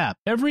close the gap.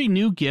 Every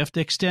new gift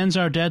extends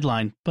our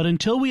deadline, but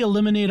until we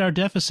eliminate our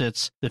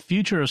deficits, the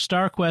future of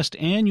StarQuest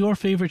and your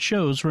favorite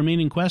shows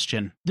remain in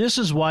question. This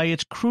is why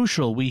it's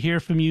crucial we hear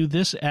from you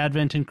this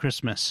Advent and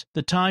Christmas,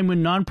 the time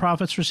when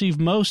nonprofits receive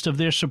most of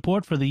their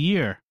support for the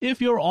year.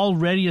 If you're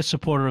already a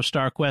supporter of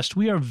StarQuest,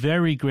 we are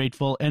very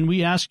grateful, and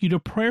we ask you to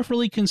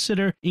prayerfully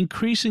consider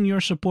increasing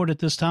your support at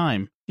this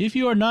time. If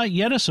you are not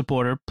yet a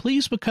supporter,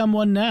 please become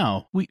one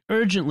now. We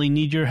urgently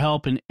need your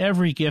help, and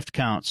every gift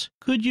counts.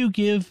 Could you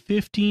give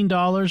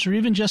 $15 or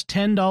even just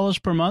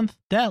 $10 per month?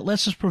 That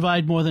lets us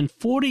provide more than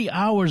 40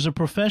 hours of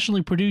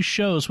professionally produced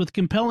shows with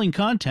compelling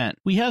content.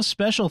 We have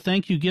special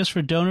thank you gifts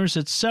for donors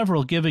at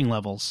several giving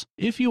levels.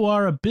 If you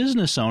are a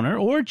business owner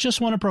or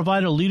just want to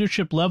provide a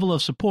leadership level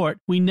of support,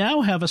 we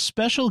now have a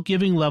special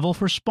giving level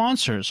for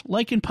sponsors,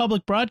 like in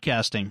public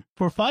broadcasting.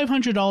 For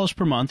 $500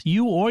 per month,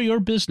 you or your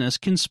business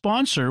can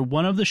sponsor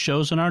one of of the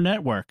shows on our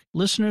network.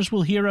 Listeners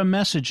will hear a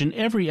message in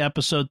every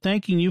episode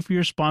thanking you for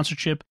your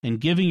sponsorship and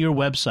giving your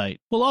website.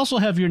 We'll also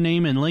have your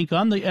name and link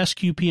on the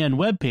SQPN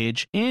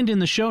webpage and in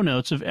the show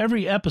notes of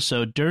every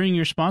episode during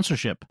your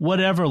sponsorship.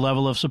 Whatever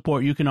level of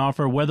support you can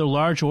offer, whether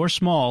large or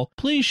small,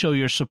 please show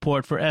your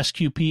support for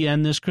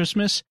SQPN this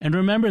Christmas, and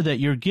remember that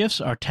your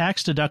gifts are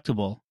tax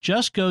deductible.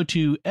 Just go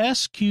to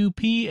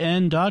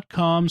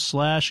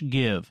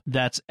sqpn.com/give.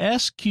 That's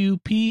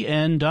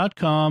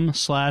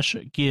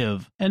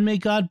sqpn.com/give. And may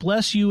God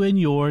bless you and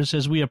yours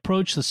as we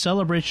approach the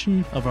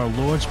celebration of our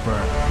Lord's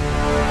birth.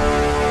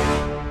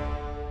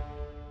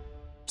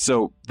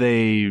 So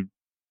they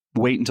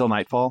wait until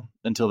nightfall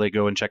until they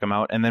go and check him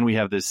out, and then we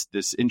have this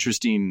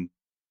interesting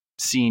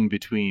scene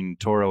between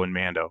Toro and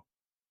Mando.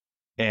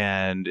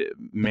 And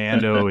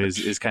Mando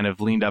is kind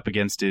of leaned up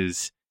against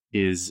his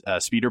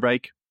speeder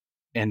bike,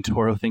 and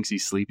Toro thinks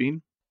he's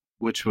sleeping,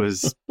 which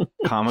was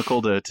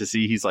comical to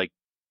see. He's like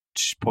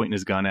pointing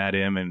his gun at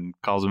him and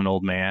calls him an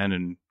old man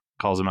and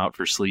calls him out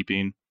for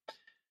sleeping.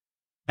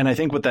 And I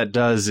think what that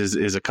does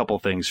is a couple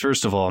things.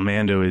 First of all,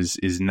 Mando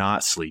is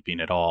not sleeping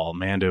at all.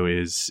 Mando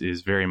is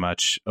very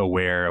much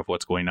aware of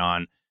what's going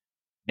on.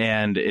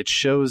 And it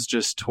shows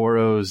just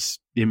Toro's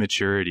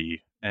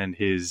immaturity and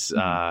his,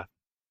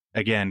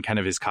 again, kind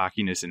of his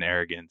cockiness and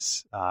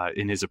arrogance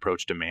in his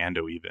approach to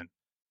Mando even.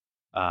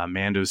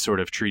 Mando's sort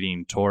of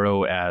treating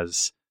Toro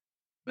as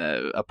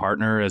a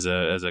partner, as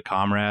a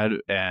comrade,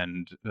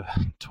 and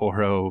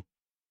Toro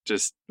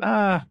just,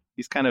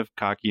 he's kind of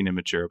cocky and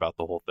immature about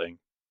the whole thing.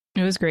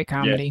 It was great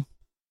comedy.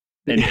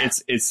 Yeah. And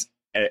it's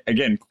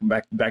again,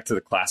 back to the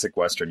classic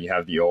Western. You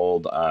have the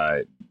old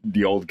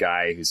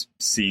guy who's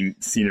seen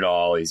it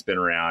all. He's been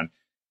around.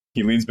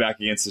 He leans back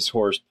against his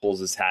horse, pulls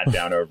his hat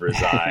down over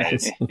his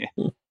eyes,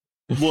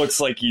 looks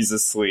like he's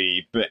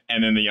asleep,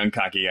 and then the young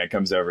cocky guy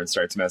comes over and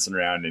starts messing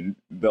around, and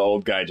the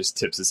old guy just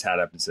tips his hat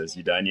up and says,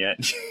 "You done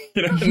yet?"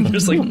 You know, and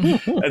there's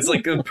it's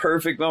like a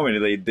perfect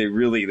moment. They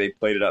really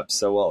played it up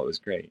so well. It was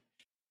great.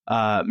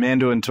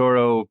 Mando and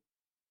Toro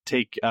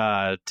take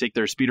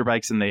their speeder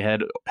bikes and they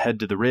head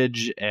to the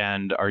ridge,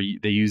 and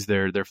they use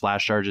their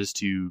flash charges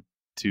to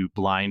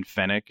blind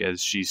Fennec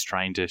as she's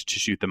trying to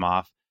shoot them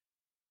off.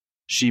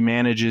 She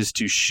manages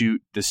to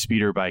shoot the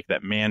speeder bike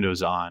that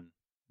Mando's on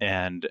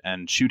and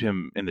shoot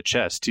him in the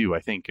chest too, I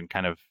think, and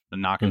kind of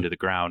knock him to the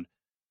ground.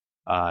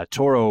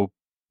 Toro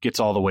gets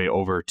all the way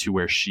over to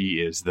where she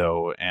is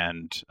though,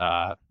 and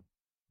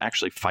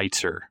actually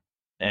fights her,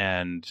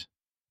 and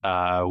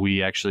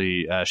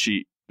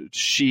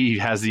she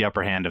has the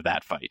upper hand of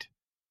that fight.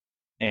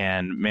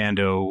 And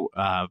Mando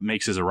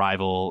makes his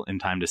arrival in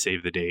time to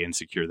save the day and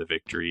secure the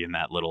victory in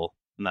that little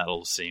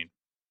scene.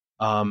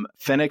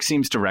 Fennec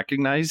seems to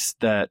recognize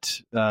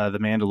that the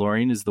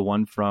Mandalorian is the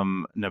one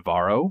from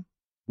Navarro,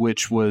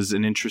 which was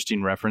an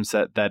interesting reference.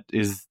 That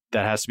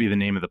has to be the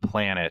name of the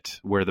planet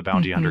where the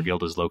Bounty Hunter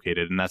Guild is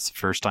located, and that's the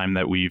first time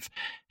that we've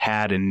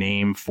had a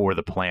name for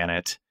the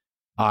planet.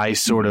 I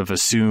sort of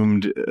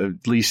assumed,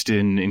 at least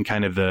in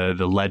kind of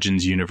the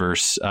Legends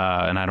universe,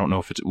 and I don't know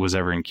if it was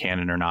ever in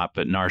canon or not,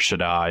 but Nar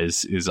Shaddaa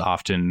is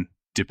often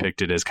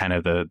depicted as kind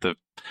of the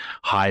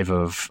hive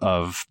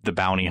of the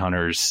bounty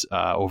hunters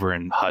over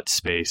in Hutt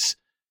space.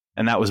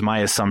 And that was my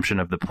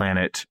assumption of the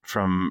planet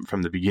from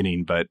the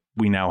beginning, but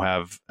we now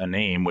have a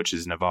name, which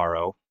is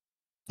Navarro.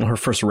 Her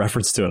first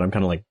reference to it, I'm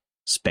kind of like,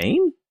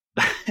 Spain?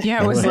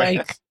 Yeah, it was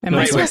like, am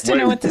I supposed to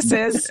know what this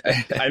is?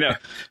 I know.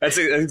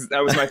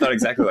 That was my thought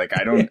exactly. Like,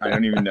 I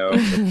don't even know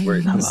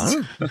where this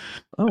is.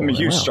 I'm a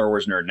huge Star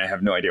Wars nerd, and I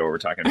have no idea what we're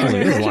talking about.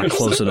 It's a lot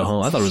closer to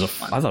home. I thought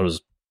it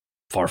was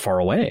far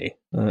away.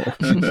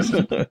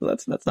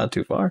 That's not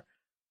too far.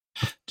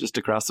 Just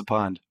across the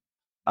pond.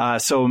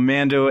 So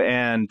Mando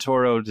and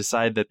Toro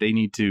decide that they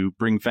need to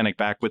bring Fennec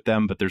back with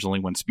them, but there's only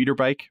one speeder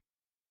bike,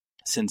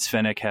 since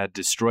Fennec had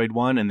destroyed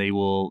one, and they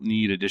will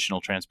need additional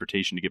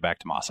transportation to get back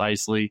to Mos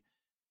Eisley.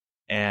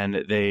 And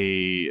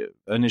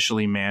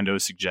Mando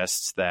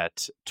suggests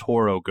that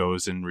Toro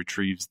goes and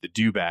retrieves the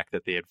dewback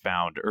that they had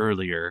found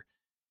earlier,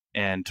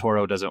 and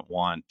Toro doesn't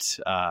want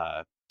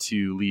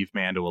to leave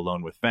Mando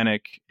alone with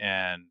Fennec,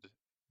 and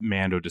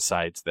Mando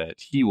decides that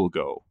he will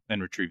go and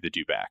retrieve the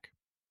dewback.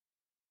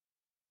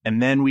 And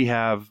then we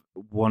have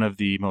one of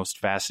the most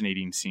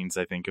fascinating scenes,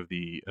 I think, of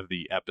the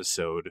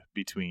episode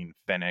between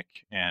Fennec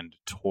and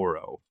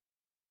Toro.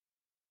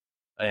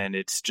 And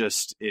it's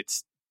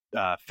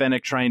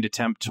Fennec trying to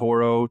tempt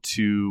Toro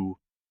to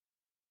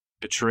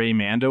betray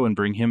Mando and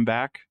bring him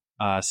back,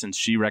 since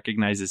she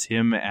recognizes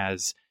him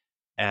as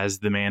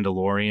the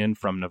Mandalorian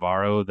from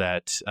Navarro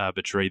that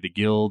betrayed the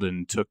guild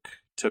and took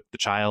the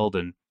child,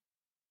 and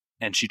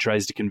she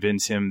tries to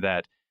convince him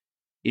that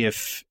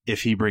if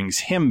he brings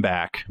him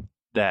back,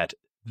 that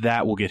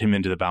will get him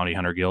into the Bounty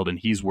Hunter Guild, and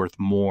he's worth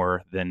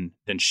more than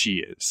she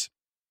is.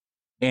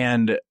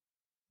 And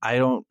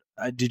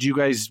did you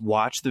guys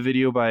watch the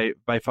video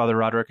by Father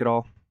Roderick at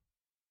all?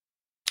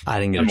 I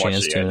didn't get a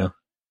chance to.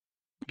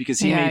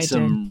 Because he made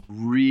some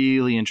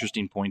really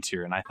interesting points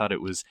here, and I thought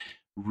it was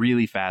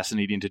really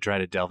fascinating to try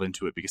to delve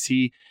into it, because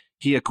he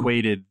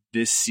equated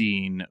this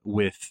scene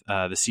with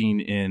the scene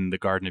in the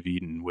Garden of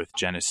Eden with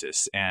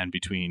Genesis and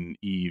between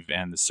Eve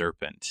and the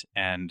serpent,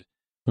 and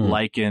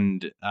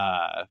likened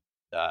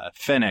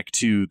Fennec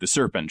to the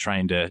serpent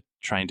trying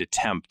to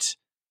tempt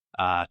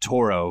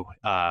Toro.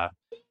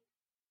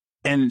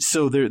 And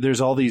so there's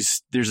all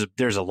these,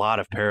 there's a lot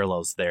of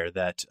parallels there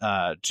that,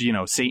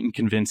 Satan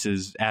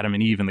convinces Adam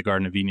and Eve in the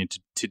Garden of Eden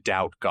to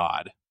doubt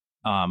God,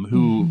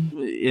 who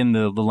in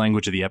the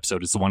language of the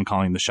episode is the one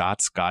calling the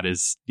shots. God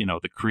is,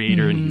 the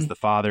creator and he's the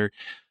father.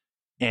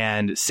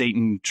 And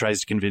Satan tries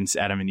to convince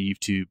Adam and Eve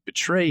to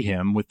betray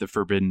him with the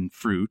forbidden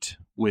fruit,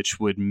 which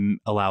would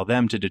allow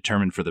them to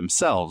determine for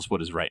themselves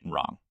what is right and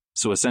wrong.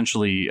 So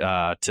essentially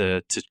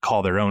to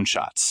call their own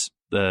shots,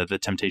 the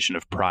temptation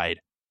of pride.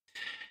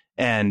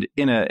 And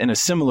in a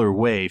similar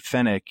way,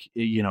 Fennec,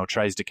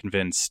 tries to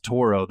convince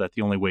Toro that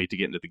the only way to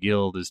get into the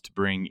guild is to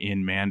bring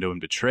in Mando and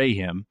betray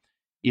him,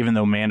 even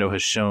though Mando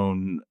has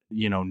shown,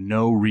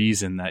 no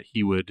reason that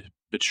he would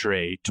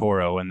betray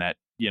Toro, and that,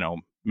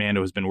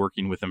 Mando has been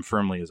working with him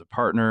firmly as a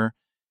partner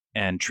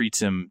and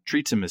treats him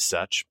as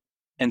such.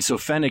 And so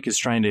Fennec is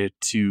trying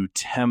to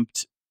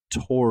tempt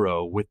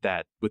Toro with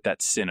that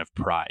sin of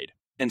pride.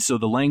 And so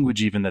the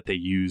language even that they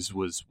use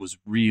was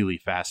really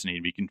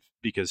fascinating,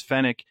 because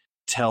Fennec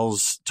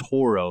tells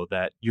Toro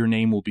that your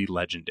name will be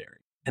legendary.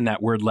 And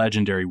that word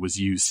legendary was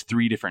used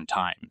 3 different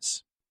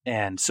times.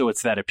 And so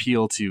it's that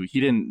appeal to,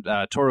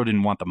 Toro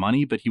didn't want the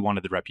money, but he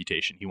wanted the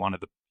reputation. He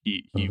wanted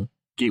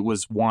he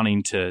was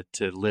wanting to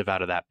live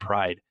out of that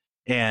pride.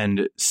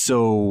 And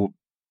so,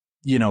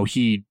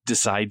 he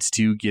decides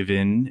to give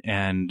in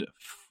and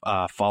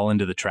fall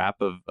into the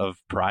trap of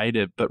pride.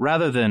 But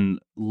rather than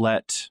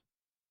let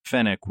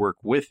Fennec work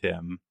with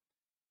him,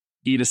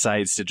 he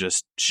decides to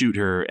just shoot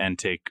her and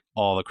take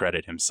all the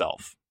credit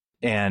himself.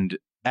 And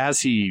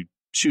as he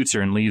shoots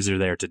her and leaves her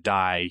there to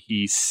die,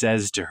 he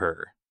says to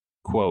her,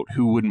 quote,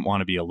 "Who wouldn't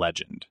want to be a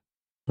legend?"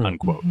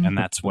 unquote. And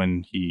that's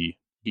when he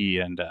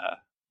and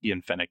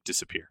Fennec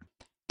disappear.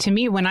 To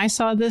me, when I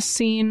saw this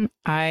scene,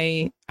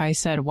 I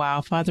said,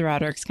 wow, Father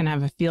Roderick's going to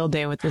have a field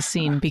day with this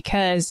scene,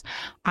 because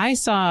I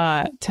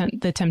saw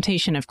the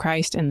temptation of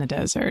Christ in the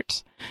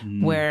desert,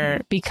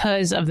 where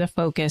because of the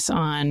focus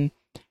on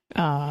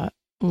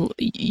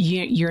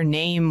your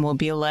name will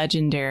be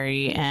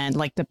legendary and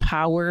like the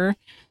power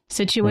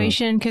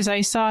situation, because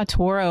I saw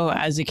Toro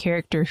as a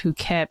character who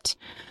kept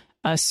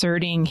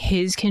asserting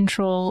his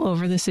control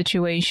over the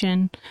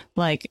situation,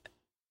 like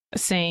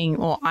saying,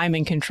 well, I'm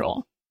in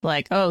control.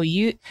 Like, oh,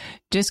 you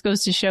just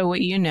goes to show what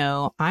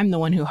I'm the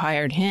one who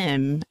hired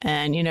him.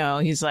 And,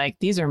 he's like,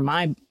 these are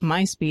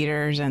my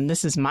speeders and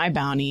this is my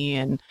bounty.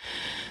 And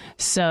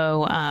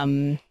so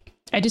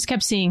I just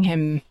kept seeing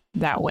him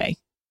that way.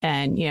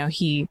 And,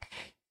 he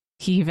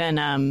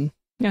even,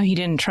 he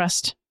didn't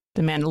trust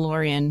the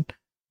Mandalorian.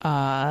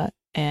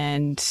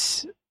 And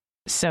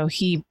so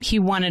he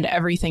wanted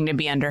everything to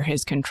be under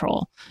his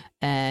control.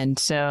 And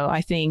so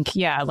I think,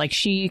 like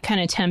she kind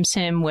of tempts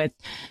him with,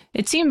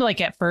 it seemed like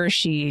at first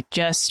she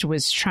just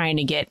was trying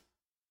to get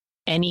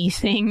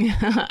anything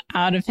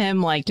out of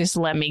him, like just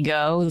let me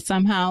go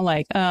somehow,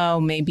 like, oh,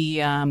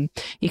 maybe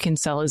you can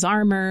sell his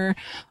armor,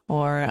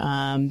 or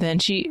then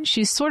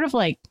she's sort of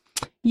like,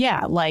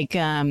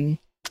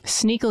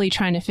 sneakily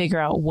trying to figure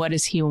out, what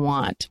does he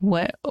want?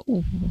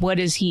 What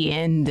is he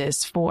in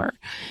this for?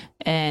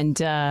 And,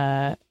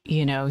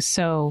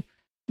 so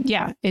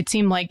yeah, it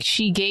seemed like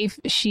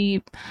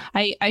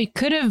I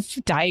could have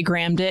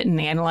diagrammed it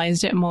and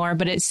analyzed it more,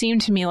 but it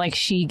seemed to me like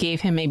she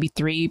gave him maybe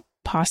 3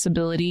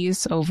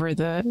 possibilities over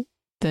the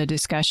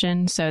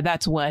discussion. So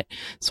that's what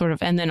sort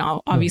of, and then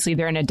obviously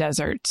they're in a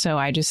desert. So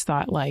I just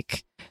thought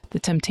like the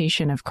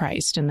temptation of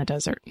Christ in the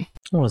desert.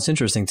 Well, it's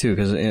interesting too,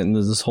 because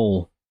this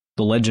whole,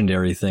 the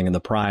legendary thing and the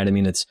pride. I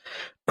mean,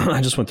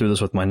 I just went through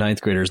this with my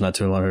 9th graders not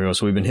too long ago.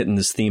 So we've been hitting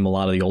this theme a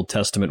lot of the Old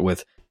Testament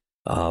with,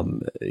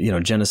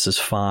 Genesis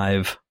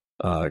 5,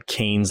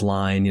 Cain's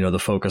line, the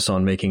focus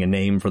on making a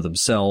name for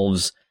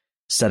themselves,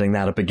 setting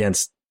that up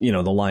against,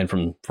 the line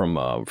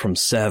from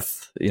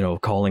Seth,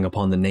 calling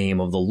upon the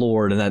name of the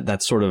Lord, and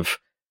that sort of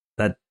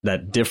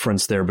that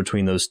difference there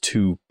between those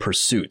 2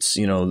 pursuits,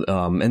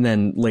 and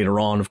then later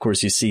on, of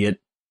course, you see it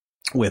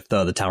with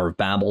the Tower of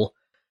Babel.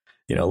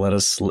 Let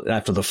us,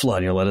 after the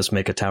flood, let us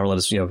make a tower, let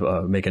us,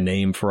 make a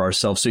name for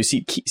ourselves. So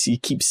you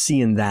keep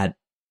seeing that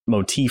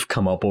motif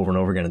come up over and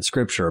over again in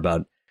Scripture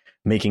about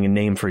making a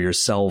name for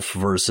yourself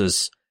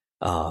versus,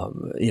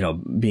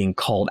 being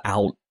called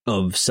out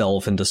of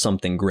self into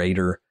something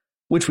greater,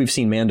 which we've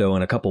seen Mando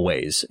in a couple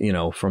ways,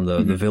 from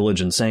the village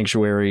and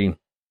sanctuary,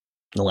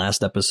 the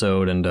last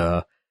episode, and,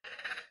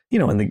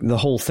 and the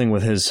whole thing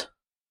with his,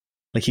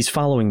 like, he's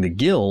following the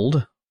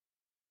guild.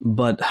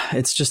 But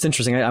it's just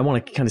interesting. I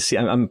want to kind of see.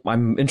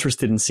 I'm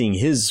interested in seeing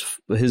his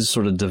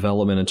sort of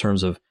development in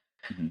terms of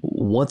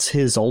what's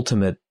his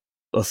ultimate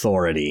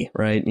authority,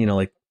 right?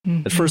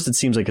 At first it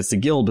seems like it's the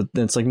guild, but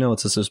then it's like, no,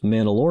 it's just this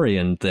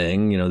Mandalorian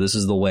thing. This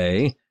is the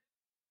way.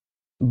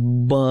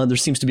 But there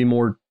seems to be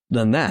more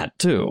than that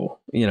too.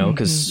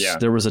 Because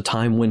there was a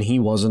time when he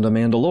wasn't a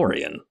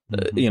Mandalorian.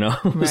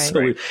 Right, so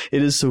right.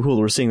 it is so cool.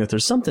 We're seeing that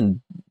there's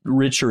something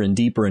richer and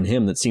deeper in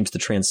him that seems to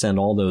transcend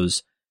all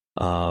those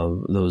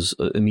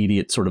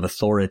immediate sort of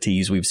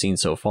authorities we've seen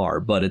so far.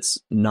 But it's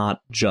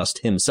not just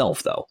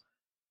himself, though.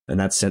 And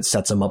that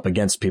sets him up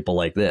against people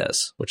like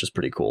this, which is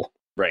pretty cool.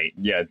 Right.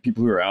 Yeah.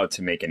 People who are out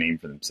to make a name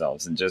for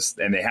themselves and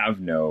they have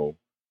no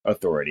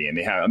authority, and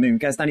the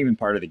guy's not even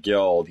part of the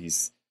guild.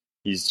 He's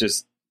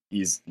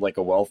like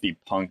a wealthy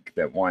punk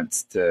that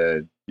wants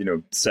to,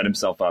 set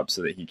himself up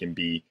so that he can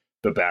be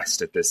the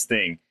best at this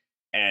thing.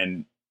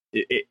 And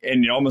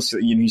it almost,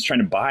 he's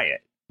trying to buy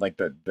it. Like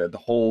the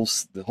whole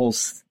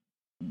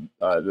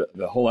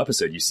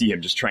episode, you see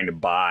him just trying to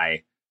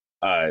buy,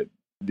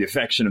 the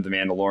affection of the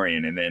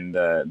Mandalorian, and then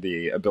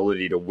the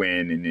ability to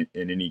win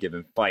in any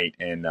given fight.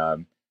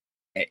 And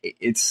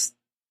it's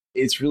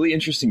really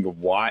interesting to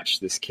watch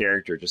this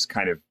character just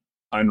kind of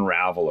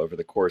unravel over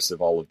the course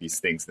of all of these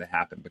things that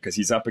happen, because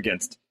he's up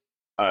against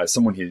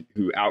someone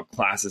who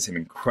outclasses him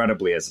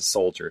incredibly as a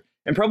soldier,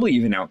 and probably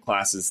even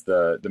outclasses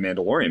the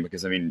Mandalorian,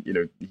 because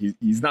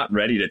he's not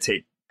ready to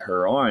take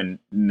her on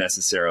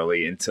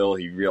necessarily until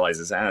he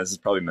realizes, this is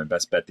probably my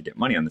best bet to get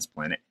money on this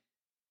planet.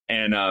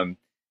 And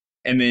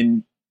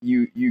then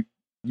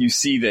you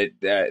see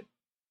that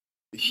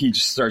he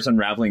just starts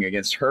unraveling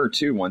against her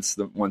too once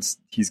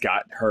he's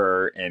got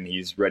her and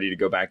he's ready to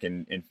go back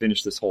and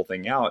finish this whole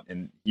thing out,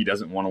 and he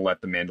doesn't want to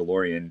let the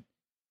Mandalorian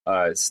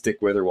stick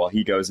with her while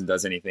he goes and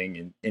does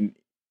anything, and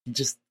he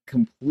just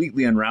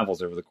completely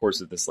unravels over the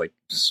course of this like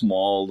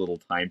small little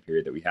time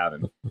period that we have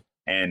him.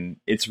 And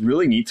it's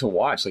really neat to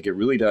watch. Like, it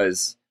really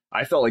does.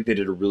 I felt like they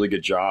did a really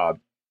good job.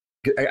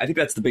 I think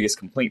that's the biggest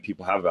complaint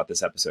people have about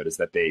this episode, is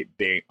that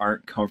they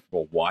aren't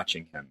comfortable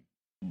watching him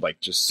like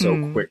just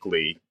so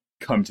quickly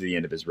come to the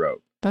end of his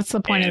rope. That's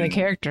the point of the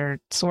character,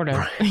 sort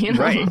of.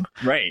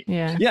 Right.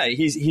 Yeah.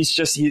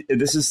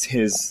 This is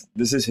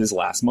his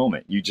last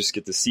moment. You just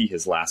get to see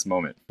his last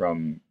moment.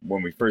 From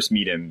when we first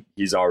meet him,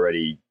 he's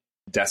already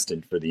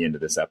destined for the end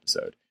of this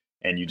episode.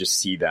 And you just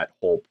see that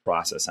whole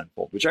process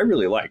unfold, which I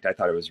really liked. I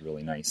thought it was a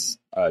really nice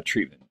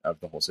treatment of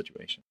the whole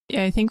situation.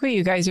 Yeah, I think what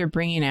you guys are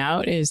bringing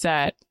out is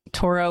that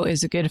Toro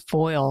is a good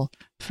foil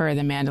for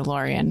the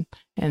Mandalorian,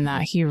 and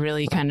that he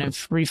really kind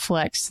of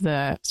reflects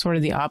the sort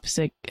of the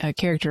opposite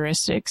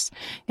characteristics.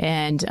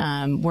 And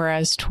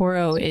whereas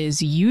Toro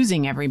is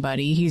using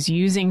everybody, he's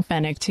using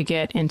Fennec to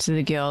get into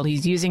the guild.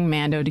 He's using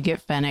Mando to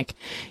get Fennec.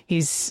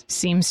 He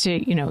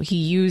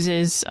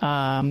uses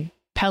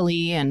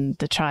Peli and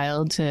the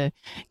child to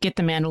get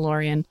the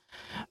Mandalorian,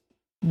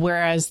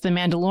 whereas the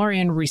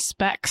Mandalorian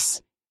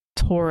respects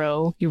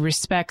Toro, he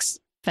respects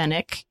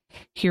Fennec,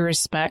 he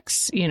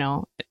respects,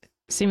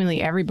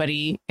 seemingly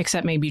everybody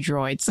except maybe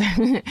droids.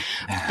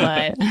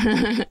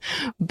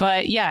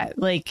 but yeah,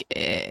 like,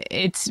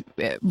 it's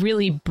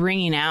really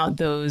bringing out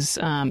those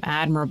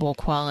admirable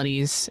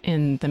qualities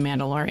in the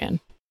Mandalorian.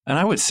 And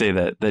I would say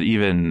that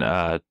even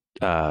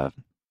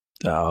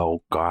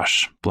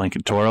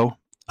blanket Toro,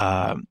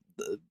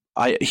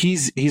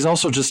 he's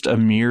also just a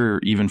mirror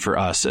even for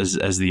us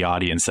as the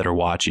audience that are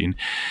watching,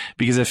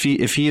 because if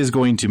he is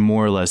going to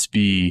more or less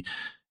be,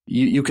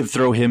 you could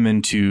throw him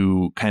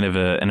into kind of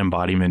an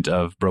embodiment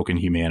of broken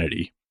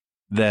humanity,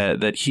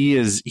 that he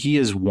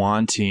is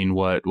wanting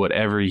what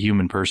every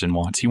human person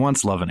wants. He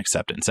wants love and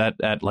acceptance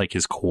at like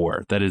his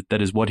core.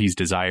 That is what he's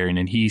desiring,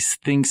 and he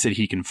thinks that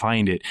he can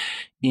find it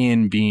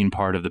in being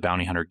part of the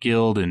Bounty Hunter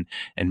Guild and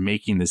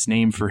making this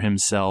name for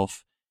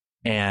himself.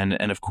 And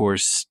of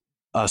course,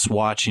 us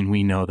watching,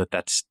 we know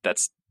that's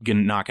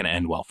not going to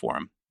end well for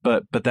him.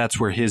 But that's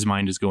where his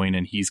mind is going,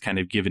 and he's kind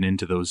of given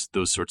into those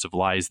sorts of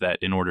lies that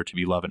in order to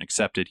be loved and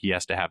accepted, he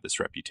has to have this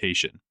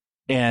reputation.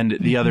 And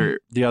the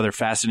other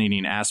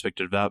fascinating aspect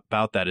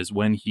about that is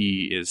when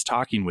he is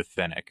talking with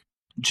Fennec,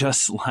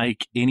 just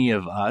like any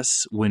of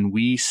us, when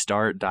we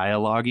start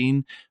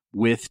dialoguing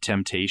with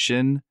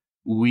temptation,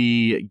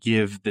 we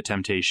give the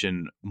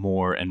temptation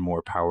more and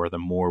more power the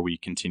more we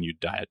continue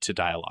to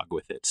dialogue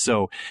with it.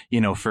 So,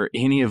 for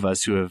any of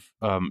us who have,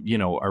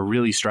 are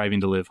really striving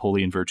to live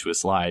holy and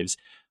virtuous lives,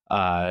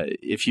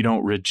 if you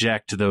don't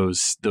reject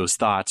those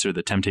thoughts or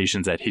the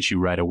temptations that hit you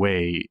right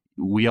away,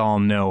 we all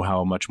know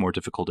how much more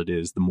difficult it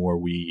is the more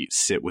we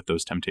sit with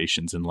those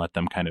temptations and let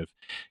them kind of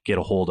get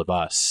a hold of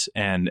us.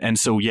 And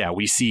so, yeah,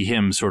 we see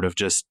him sort of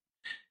just,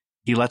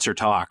 he lets her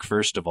talk,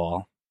 first of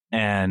all,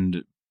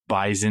 and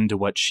buys into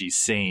what she's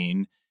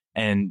saying.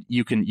 And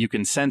you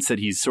can sense that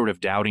he's sort of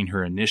doubting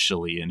her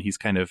initially, and he's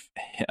kind of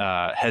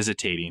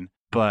hesitating,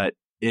 but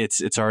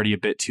it's already a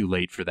bit too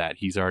late for that.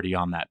 He's already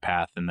on that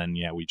path. And then,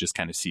 yeah, we just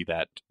kind of see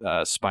that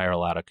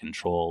spiral out of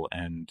control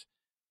and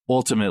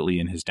ultimately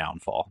in his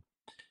downfall.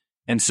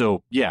 And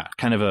so, yeah,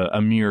 kind of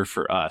a mirror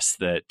for us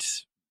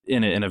that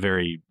in a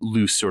very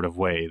loose sort of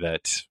way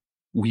that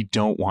we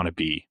don't want to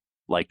be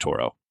like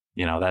Toro.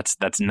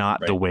 That's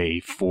not the way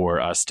for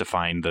us to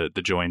find the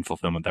joy and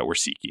fulfillment that we're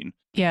seeking.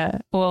 Yeah.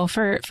 Well,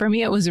 for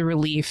me, it was a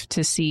relief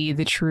to see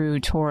the true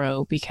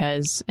Toro,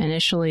 because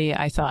initially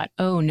I thought,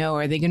 oh no,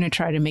 are they going to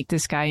try to make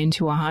this guy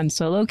into a Han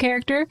Solo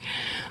character?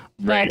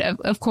 But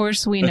of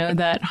course, we know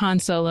that Han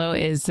Solo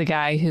is the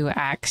guy who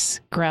acts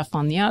gruff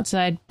on the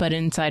outside, but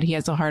inside he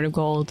has a heart of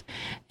gold.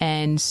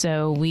 And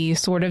so we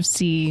sort of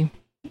see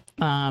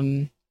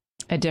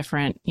a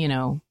different,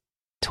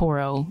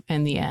 Toro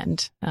in the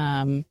end.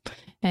 And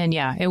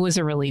yeah, it was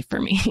a relief for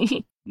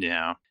me.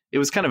 Yeah, it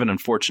was kind of an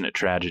unfortunate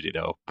tragedy,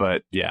 though.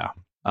 But yeah,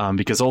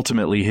 because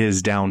ultimately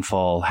his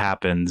downfall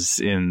happens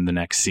in the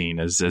next scene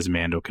as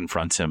Mando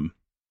confronts him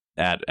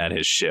at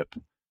his ship.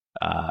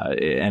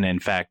 And in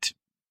fact,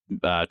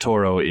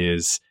 Toro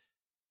is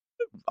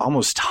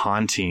almost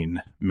taunting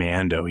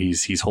Mando.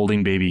 He's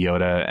holding Baby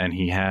Yoda, and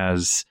he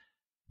has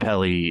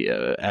Peli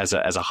as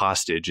a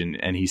hostage,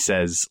 and he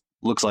says,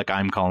 "Looks like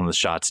I'm calling the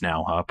shots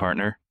now, huh,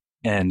 partner?"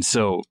 And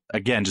so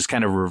again, just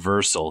kind of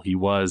reversal. He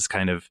was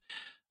kind of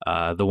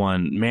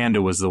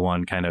Mando was the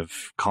one kind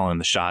of calling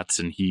the shots,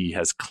 and he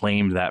has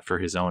claimed that for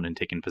his own and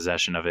taken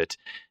possession of it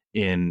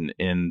in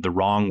the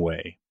wrong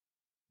way.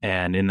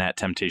 And in that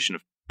temptation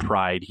of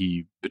pride,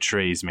 he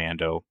betrays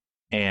Mando.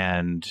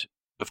 And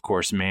of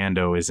course,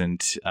 Mando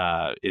isn't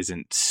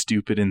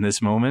stupid in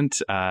this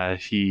moment.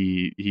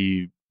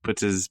 He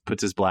puts his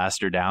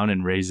blaster down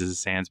and raises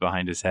his hands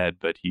behind his head,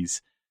 but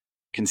he's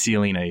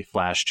concealing a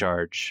flash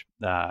charge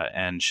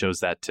and shows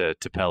that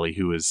to Peli,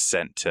 who is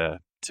sent to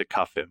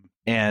cuff him.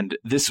 And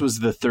this was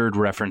the third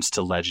reference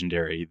to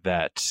Legendary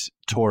that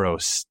Toro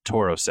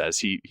says.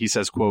 He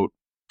says, quote,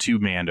 to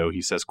Mando,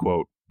 he says,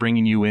 quote,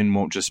 "Bringing you in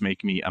won't just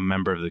make me a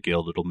member of the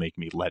guild, it'll make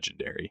me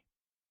legendary."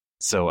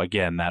 So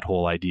again, that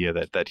whole idea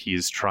that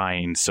he's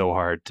trying so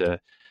hard to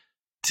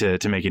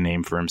make a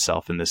name for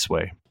himself in this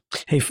way.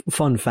 Hey,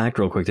 fun fact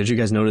real quick. Did you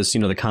guys notice,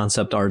 the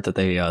concept art that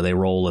they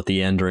roll at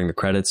the end during the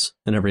credits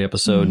in every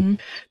episode? Mm-hmm.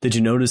 Did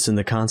you notice in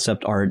the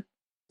concept art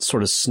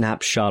sort of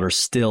snapshot or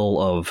still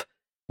of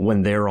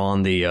when they're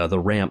on the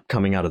ramp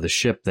coming out of the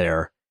ship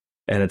there?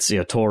 And it's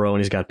Toro, and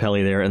he's got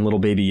Peli there, and little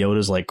Baby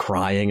Yoda's like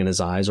crying, and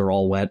his eyes are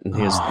all wet, and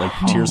he has like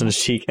tears in his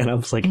cheek. And I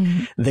was like,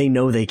 they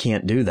know they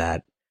can't do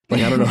that.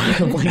 Like, I don't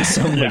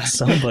know,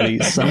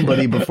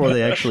 somebody before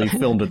they actually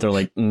filmed it, they're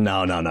like,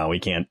 no, we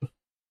can't.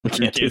 We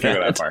can't do that.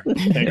 Go that far.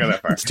 Can't go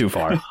that far. It's too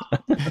far.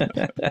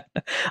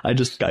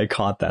 I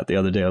caught that the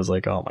other day. I was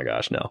like, oh my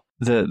gosh, no.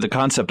 The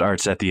concept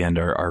arts at the end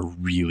are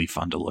really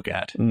fun to look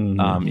at.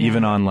 Mm-hmm.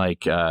 Even on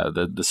like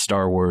the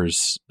Star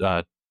Wars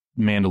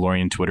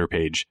Mandalorian Twitter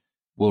page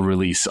will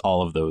release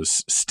all of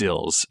those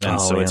stills. And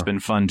it's been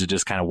fun to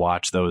just kind of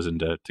watch those and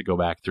to go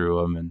back through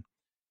them. And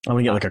I'm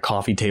going to get like a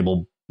coffee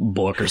table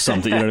book or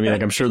something. You know what I mean?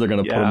 Like, I'm sure they're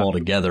going to put them all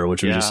together,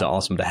 which would be just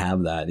awesome to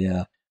have that.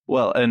 Yeah.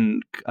 Well,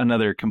 and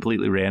another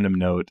completely random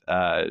note,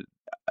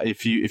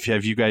 if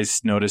you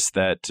guys noticed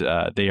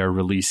that they are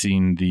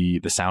releasing the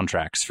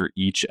soundtracks for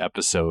each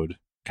episode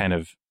kind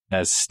of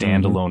as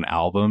standalone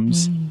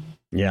albums.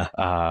 Yeah.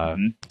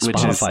 Which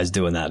Spotify's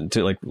doing that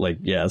too. Like,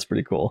 yeah, it's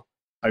pretty cool.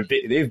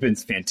 They've been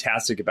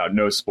fantastic about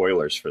no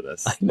spoilers for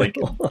this. Like,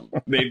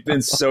 they've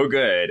been so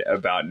good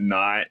about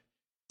not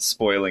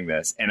spoiling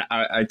this. And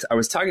I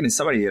was talking to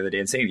somebody the other day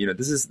and saying,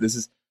 this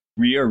is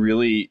we are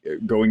really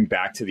going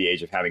back to the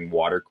age of having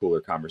water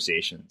cooler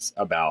conversations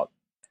about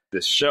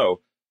this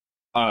show,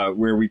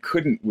 where we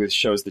couldn't with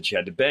shows that you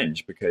had to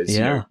binge because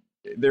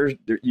there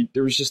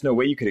was just no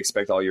way you could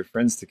expect all your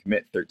friends to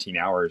commit 13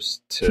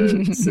 hours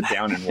to sit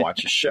down and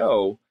watch a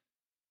show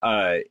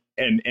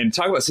and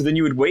talk about. So then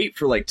you would wait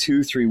for like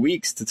 2-3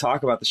 weeks to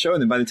talk about the show,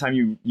 and then by the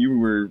time you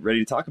were ready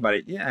to talk about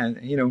it,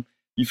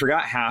 you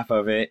forgot half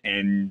of it,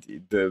 and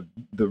the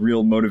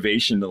real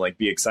motivation to like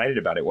be excited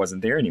about it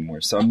wasn't there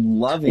anymore. So I'm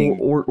loving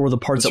or the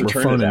parts that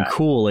were fun and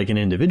cool, like in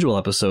individual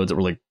episodes that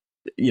were like,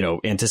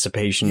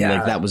 anticipation,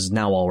 like that was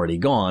now already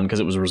gone because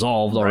it was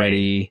resolved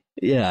already.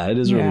 Yeah, it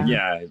is really.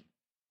 Yeah.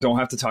 Don't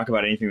have to talk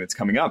about anything that's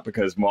coming up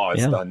because,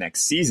 it's the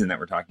next season that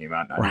we're talking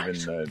about, not even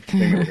the thing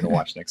that we're going to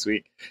watch next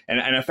week. And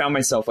I found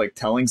myself like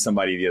telling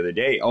somebody the other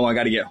day, I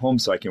got to get home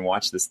so I can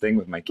watch this thing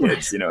with my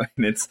kids, and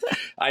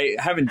I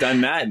haven't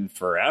done that in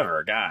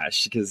forever,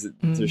 gosh, because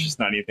there's just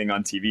not anything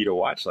on TV to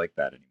watch like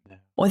that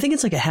anymore. Well, I think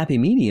it's like a happy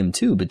medium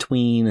too,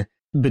 between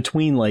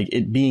like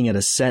it being at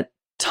a set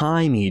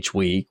time each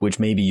week, which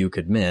maybe you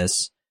could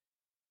miss,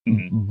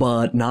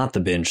 but not the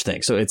binge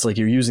thing. So it's like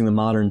you're using the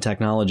modern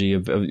technology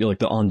of like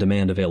the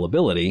on-demand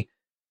availability,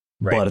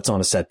 but it's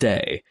on a set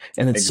day.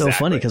 And it's so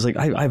funny because like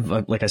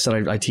like I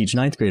said, I teach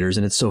 9th graders,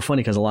 and it's so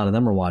funny because a lot of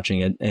them are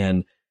watching it,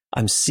 and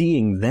I'm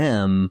seeing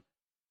them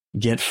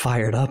get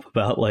fired up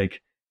about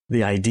like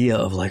the idea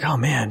of like, oh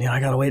man, I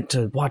gotta wait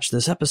to watch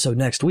this episode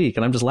next week.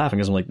 And I'm just laughing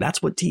because I'm like, that's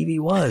what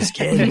TV was,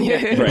 kid.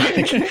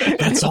 Like,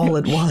 that's all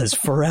it was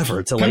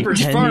forever till like 10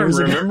 years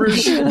ago.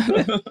 Remembers?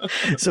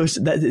 So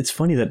it's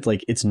funny that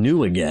like it's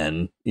new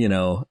again,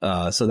 so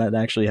that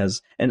actually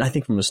has, and I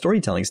think from a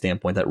storytelling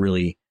standpoint, that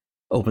really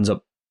opens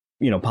up,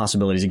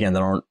 possibilities again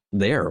that aren't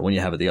there when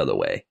you have it the other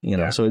way,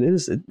 so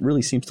it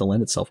really seems to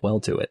lend itself well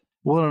to it.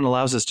 Well, it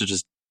allows us to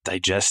just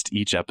digest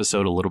each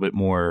episode a little bit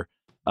more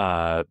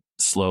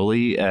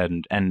slowly,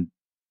 and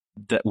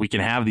that we can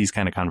have these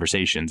kind of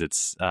conversations.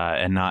 It's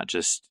and not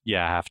just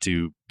have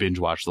to binge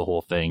watch the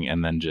whole thing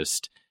and then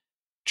just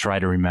try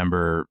to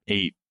remember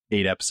 8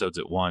 8 episodes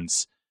at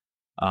once.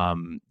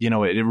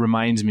 It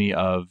reminds me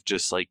of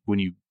just like when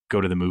you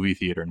go to the movie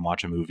theater and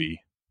watch a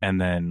movie, and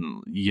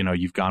then,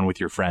 you've gone with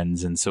your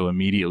friends. And so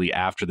immediately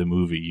after the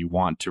movie, you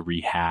want to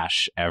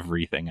rehash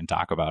everything and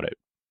talk about it.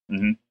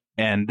 Mm-hmm.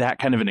 And that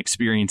kind of an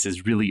experience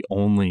is really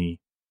only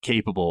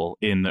capable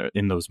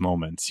in those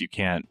moments. You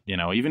can't,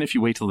 even if you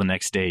wait till the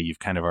next day, you've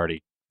kind of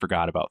already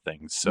forgot about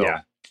things. So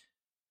yeah,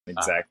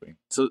 exactly.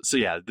 So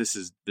yeah, this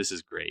is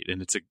great.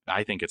 And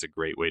I think it's a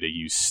great way to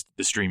use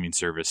the streaming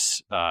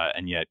service,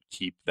 and yet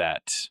keep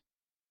that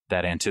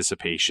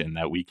anticipation,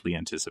 that weekly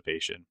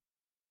anticipation,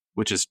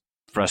 which is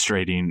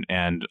frustrating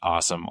and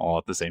awesome all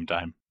at the same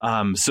time.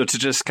 So to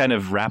just kind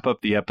of wrap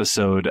up the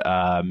episode,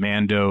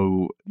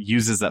 Mando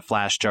uses that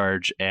flash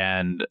charge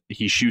and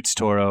he shoots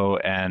Toro,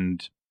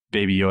 and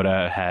Baby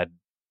Yoda had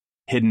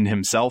hidden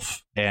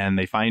himself, and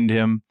they find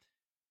him,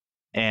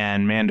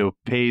 and Mando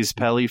pays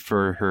Peli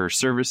for her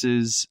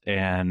services,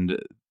 and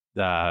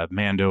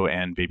Mando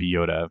and Baby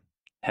Yoda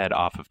head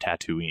off of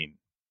Tatooine.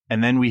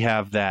 And then we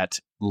have that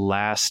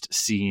last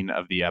scene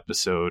of the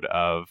episode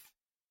of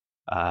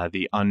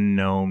the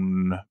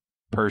unknown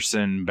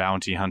person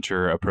bounty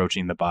hunter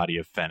approaching the body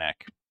of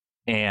Fennec,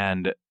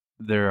 and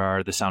there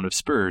are the sound of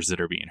spurs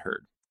that are being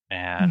heard,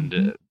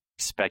 and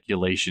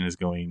speculation is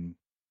going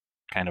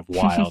kind of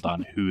wild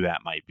on who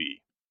that might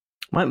be.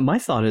 My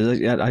thought is,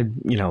 I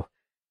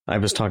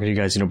was talking to you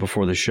guys,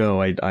 before the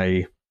show.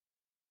 I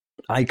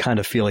kind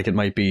of feel like it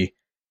might be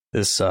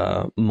this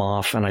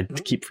Moff, and I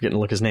keep forgetting to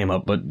look his name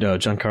up, but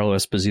Giancarlo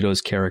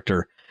Esposito's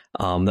character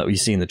that we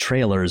see in the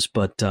trailers,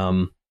 but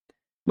who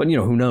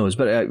knows?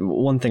 But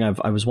one thing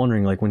I was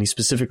wondering, like when he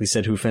specifically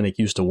said who Fennec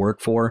used to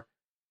work for,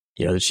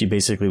 that she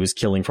basically was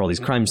killing for all these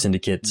crime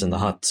syndicates and the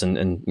Hutts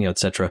and et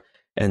cetera,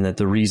 and that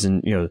the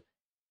reason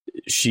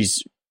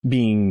she's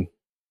being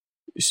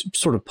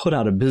sort of put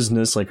out of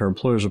business, like her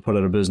employers are put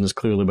out of business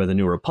clearly by the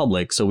New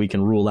Republic, so we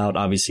can rule out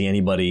obviously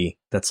anybody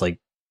that's like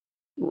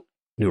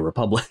New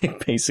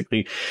Republic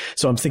basically.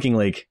 So I'm thinking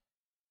like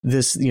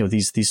this,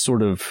 these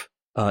sort of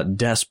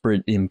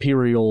desperate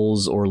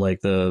Imperials, or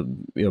like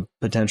the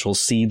potential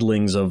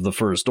seedlings of the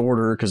First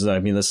Order, because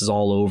this is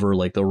all over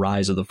like the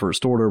rise of the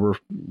First Order. We're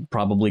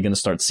probably going to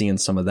start seeing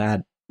some of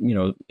that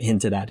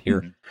hinted at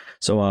here. Mm-hmm.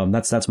 So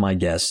that's my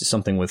guess,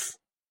 something with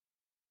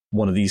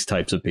one of these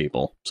types of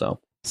people.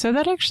 So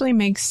that actually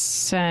makes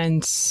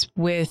sense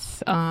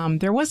with,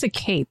 there was a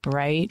cape,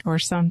 right? Or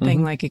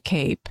something like a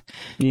cape.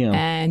 Yeah.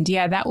 And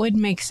yeah, that would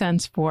make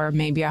sense for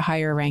maybe a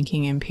higher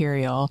ranking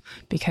Imperial,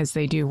 because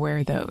they do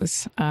wear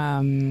those.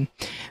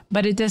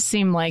 But it does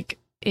seem like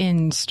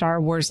in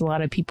Star Wars, a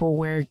lot of people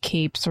wear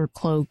capes or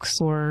cloaks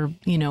or,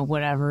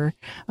 whatever.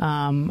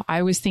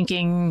 I was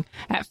thinking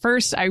at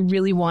first, I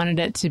really wanted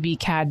it to be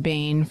Cad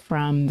Bane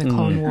from the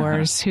Clone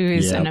Wars, who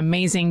is an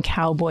amazing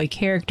cowboy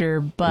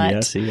character. But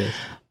yes, he is.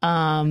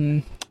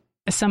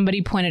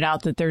 Somebody pointed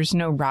out that there's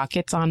no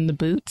rockets on the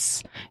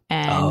boots,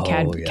 and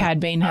Cad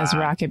Bane has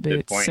rocket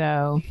boots,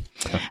 so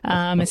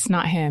it's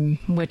not him,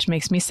 which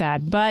makes me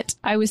sad. But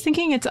I was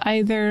thinking it's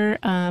either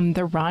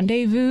the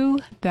rendezvous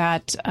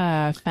that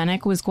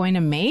Fennec was going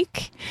to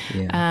make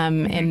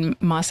in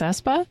Mos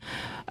Espa,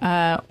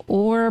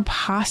 or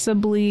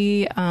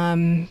possibly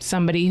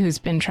somebody who's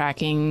been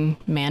tracking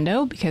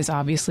Mando, because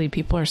obviously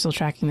people are still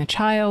tracking the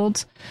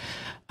child.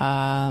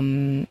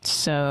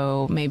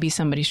 So maybe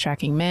somebody's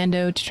tracking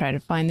Mando to try to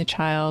find the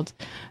child.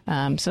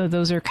 So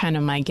those are kind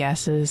of my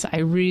guesses. I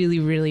really,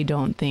 really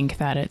don't think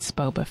that it's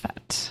Boba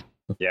Fett.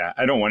 Yeah,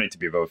 I don't want it to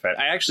be Boba Fett.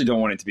 I actually don't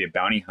want it to be a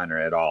bounty hunter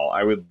at all.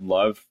 I would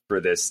love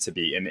for this to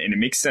be, and it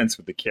makes sense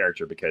with the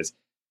character, because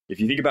if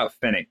you think about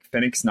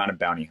Fennec's not a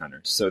bounty hunter.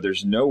 So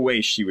there's no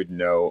way she would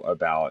know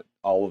about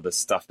all of the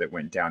stuff that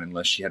went down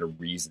unless she had a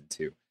reason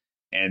to.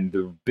 And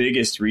the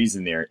biggest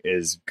reason there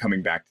is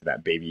coming back to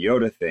that Baby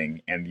Yoda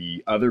thing, and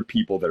the other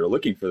people that are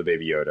looking for the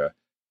Baby Yoda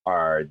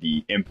are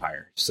the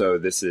Empire.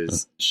 So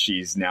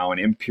she's now an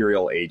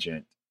Imperial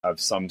agent of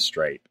some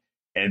stripe,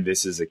 and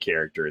this is a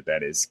character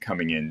that is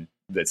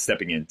that's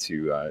stepping in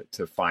to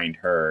find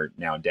her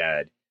now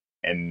dead,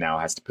 and now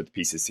has to put the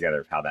pieces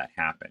together of how that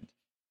happened.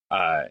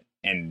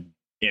 And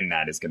in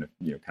that is going to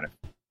kind of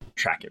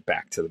track it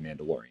back to the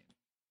Mandalorian.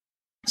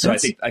 So I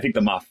think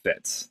the Moff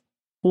fits.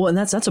 Well, and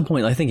that's a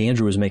point I think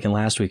Andrew was making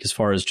last week, as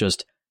far as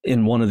just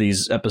in one of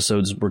these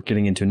episodes we're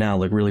getting into now,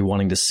 like really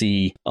wanting to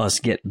see us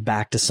get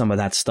back to some of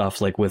that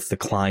stuff, like with the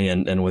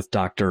client and with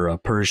Dr.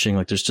 Pershing.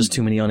 Like there's just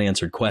too many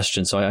unanswered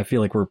questions. So I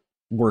feel like we're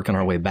working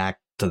our way back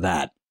to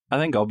that. I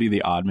think I'll be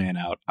the odd man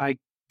out. I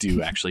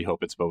do actually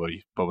hope it's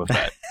Boba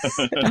Fett.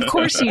 Of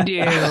course you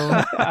do.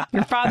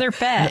 Your father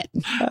Fett.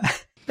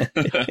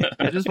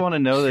 I just want to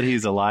know that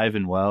he's alive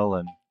and well,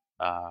 and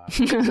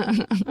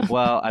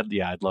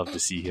I'd love to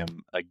see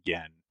him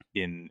again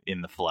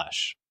in the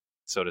flesh,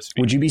 so to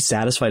speak. Would you be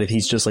satisfied if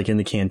he's just like in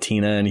the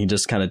cantina and he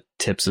just kind of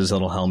tips his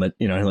little helmet,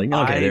 like,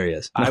 okay, there he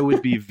is? I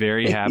would be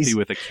very happy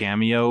with a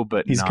cameo,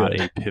 but not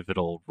a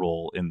pivotal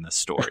role in the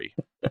story.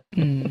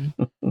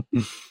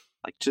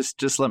 Like,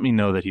 just let me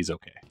know that he's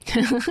okay.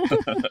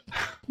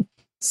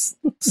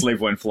 Slave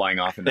One flying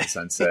off into the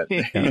sunset.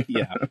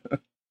 Yeah.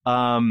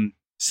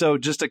 So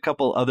just a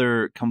couple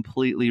other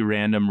completely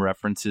random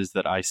references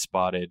that I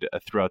spotted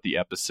throughout the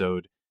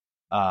episode.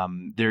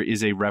 There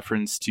is a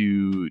reference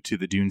to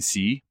the Dune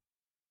Sea.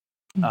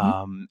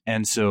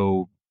 And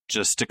so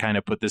just to kind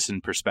of put this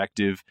in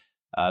perspective,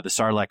 the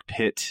Sarlacc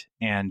pit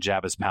and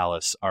Jabba's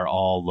palace are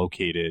all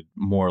located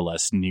more or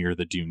less near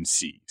the Dune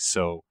Sea.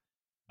 So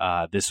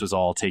this was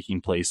all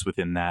taking place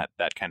within that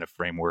kind of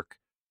framework.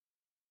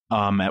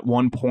 At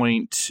one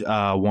point,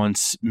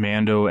 once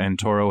Mando and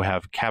Toro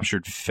have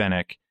captured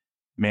Fennec,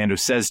 Mando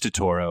says to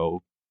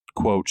Toro,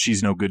 quote,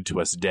 "She's no good to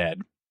us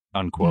dead,"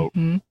 unquote.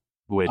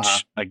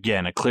 Which,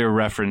 again, a clear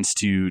reference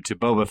to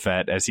Boba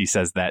Fett as he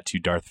says that to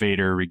Darth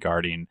Vader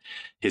regarding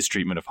his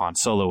treatment of Han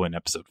Solo in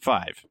Episode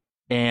 5.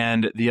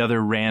 And the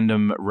other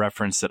random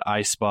reference that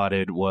I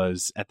spotted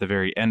was at the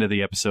very end of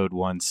the episode,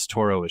 once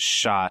Toro is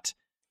shot,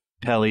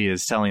 Peli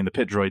is telling the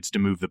pit droids to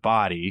move the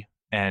body.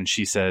 And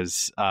she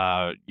says,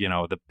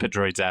 the pit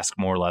droids ask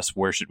more or less,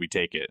 where should we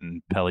take it?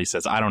 And Peli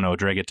says, I don't know,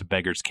 drag it to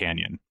Beggar's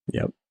Canyon.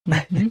 Yep.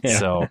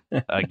 So,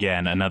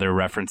 again, another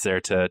reference there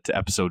to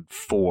Episode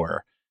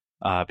 4.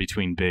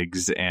 Between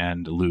Biggs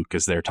and Luke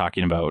as they're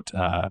talking about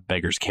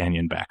Beggar's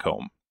Canyon back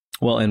home.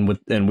 Well,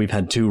 and we've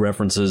had two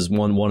references,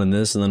 one in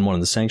this and then one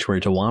in the Sanctuary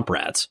to Womp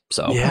Rats.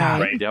 So yeah,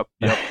 right. Yep.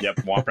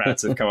 Womp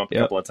Rats have come up a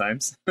couple of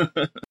times.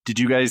 Did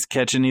you guys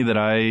catch any that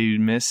I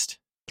missed?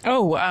 There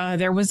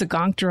was a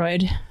Gonk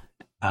droid.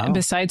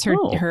 Besides her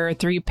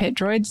 3 pit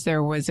droids,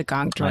 there was a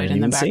Gonk droid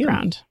in the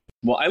background.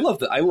 Well, I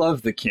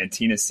love the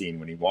cantina scene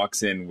when he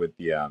walks in with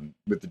the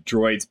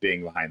droids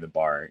being behind the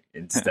bar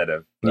instead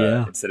of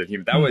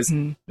him.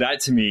 That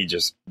to me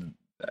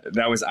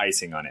that was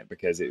icing on it,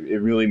 because it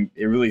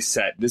really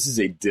set, this is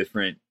a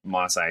different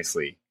Mos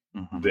Eisley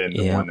than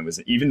the one that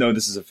was, even though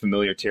this is a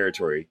familiar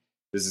territory,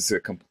 this is a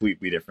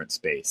completely different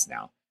space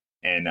now,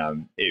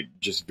 and it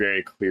just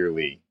very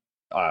clearly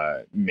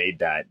made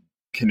that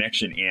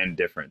connection and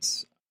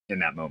difference in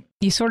that moment.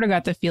 You sort of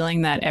got the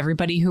feeling that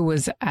everybody who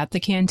was at the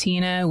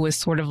cantina was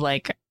sort of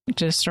like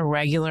just a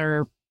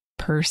regular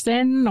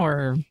person,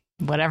 or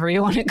whatever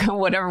you want to go,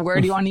 whatever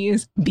word you want to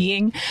use,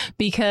 being,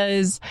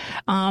 because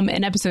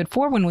in Episode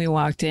 4, when we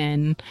walked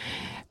in,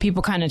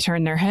 people kind of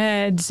turn their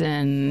heads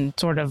and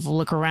sort of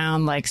look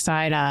around like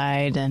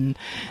side-eyed, and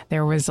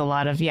there was a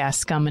lot of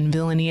scum and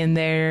villainy in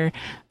there,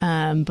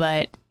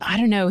 but I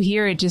don't know,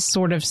 here it just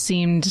sort of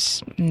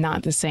seemed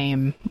not the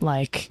same.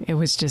 Like it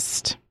was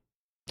just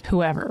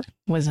whoever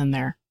was in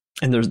there.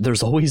 And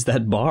there's always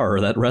that bar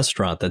or that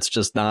restaurant that's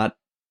just not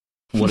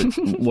what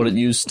it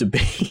used to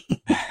be.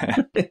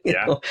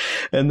 Know?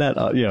 And that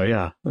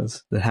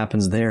that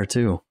happens there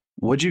too.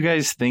 What'd you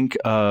guys think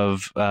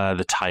of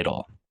the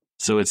title?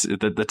 So it's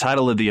the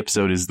title of the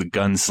episode is The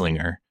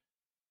Gunslinger,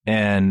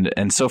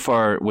 and so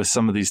far with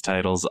some of these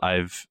titles,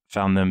 I've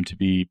found them to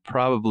be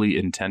probably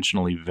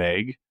intentionally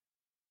vague,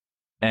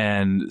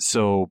 and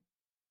so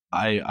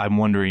I'm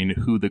wondering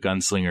who the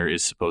gunslinger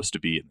is supposed to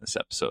be in this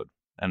episode.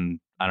 And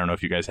I don't know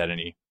if you guys had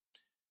any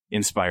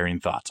inspiring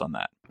thoughts on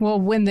that.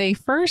 Well, when they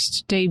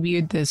first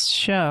debuted this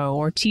show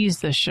or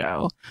teased the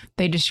show,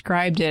 they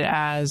described it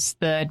as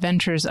the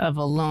adventures of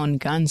a lone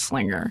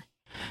gunslinger.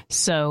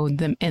 So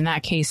in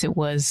that case, it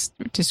was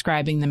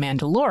describing the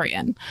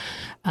Mandalorian.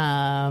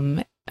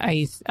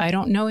 I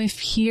don't know if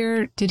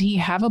here, did he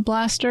have a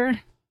blaster?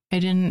 I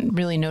didn't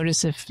really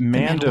notice if the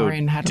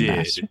Mandalorian had a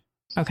blaster.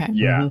 Okay.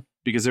 Yeah.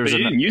 Because there was he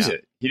didn't use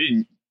it. He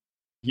didn't.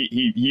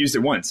 He used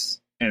it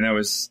once, and that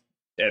was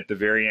at the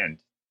very end.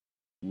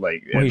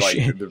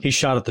 He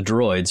shot at the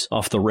droids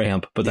off the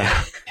ramp, but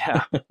that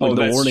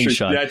the warning true.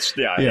 shot.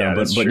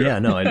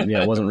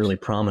 It wasn't really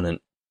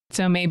prominent.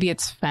 So maybe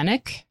it's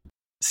Fennec.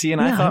 See, and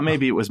I thought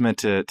maybe it was meant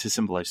to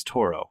symbolize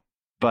Toro,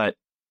 but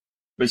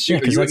you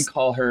wouldn't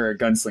call her a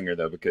gunslinger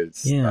though,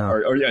 because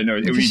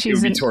it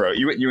would be Toro.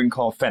 You wouldn't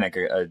call Fennec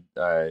a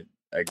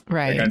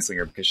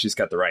gunslinger because she's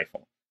got the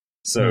rifle.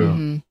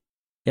 So.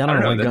 Yeah,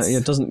 I don't know.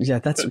 It doesn't. Yeah,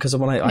 that's because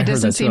when I heard that, it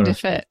doesn't seem to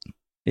fit.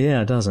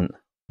 Yeah, it doesn't.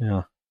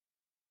 Yeah,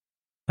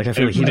 like I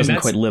feel like he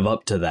doesn't quite live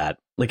up to that.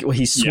 Like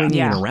he's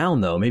swinging around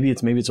though. Maybe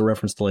it's a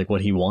reference to like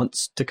what he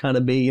wants to kind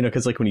of be.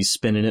 Because like when he's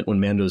spinning it when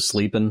Mando's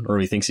sleeping or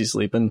he thinks he's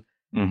sleeping,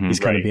 he's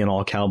kind of being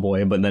all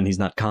cowboy, but then he's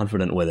not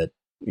confident with it.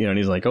 And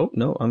he's like, "Oh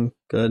no, I'm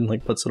good," and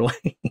like puts it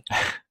away.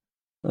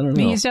 I don't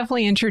know. He's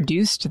definitely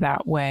introduced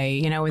that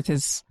way, with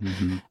his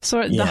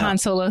sort of the Han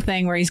Solo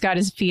thing where he's got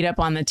his feet up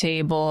on the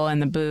table in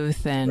the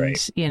booth and,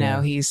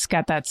 he's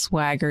got that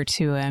swagger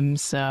to him.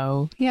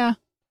 So, yeah.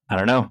 I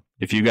don't know.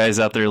 If you guys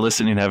out there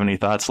listening have any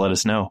thoughts, let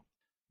us know.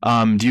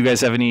 Do you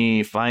guys have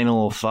any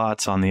final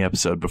thoughts on the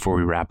episode before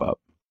we wrap up?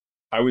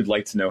 I would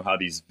like to know how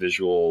these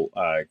visual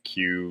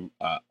cue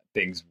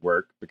things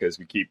work, because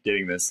we keep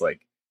getting this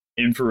like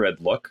infrared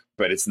look,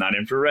 but it's not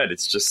infrared.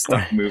 It's just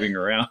stuff moving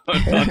around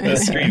on the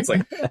screen.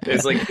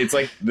 It's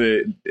like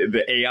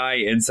the AI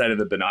inside of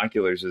the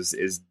binoculars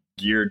is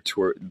geared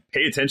toward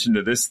pay attention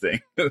to this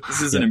thing.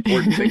 This is an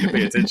important thing to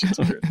pay attention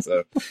to.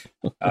 So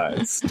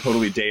it's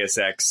totally Deus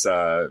Ex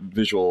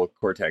visual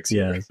cortex.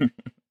 Yeah.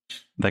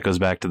 That goes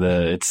back to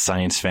it's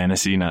science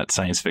fantasy, not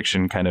science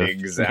fiction kind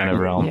of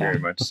realm. Very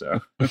much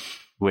so.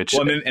 Which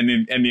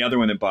and the other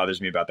one that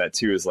bothers me about that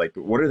too is like,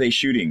 what are they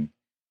shooting?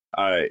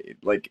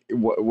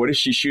 What is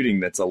she shooting?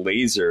 That's a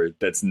laser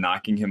that's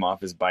knocking him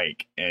off his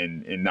bike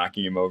and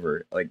knocking him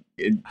over.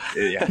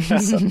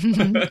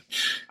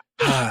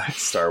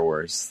 Star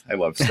Wars. I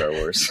love Star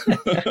Wars.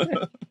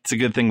 It's a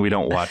good thing we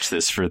don't watch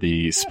this for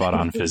the spot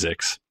on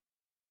physics.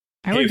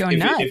 I would go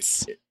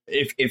nuts.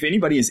 If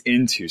anybody is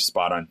into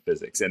spot on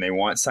physics and they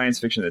want science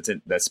fiction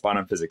that's spot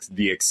on physics,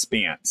 The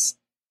Expanse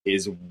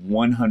is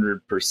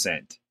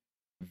 100%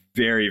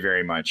 very,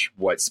 very much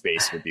what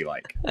space would be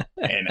like.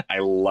 And I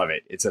love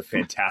it. It's a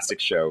fantastic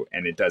show,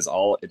 and has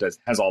all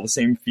the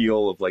same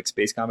feel of like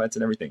space combats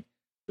and everything,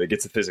 but it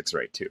gets the physics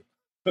right too.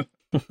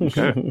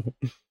 Okay.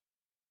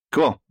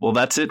 Cool. Well,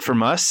 that's it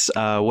from us.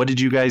 What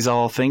did you guys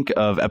all think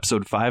of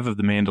episode 5 of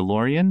The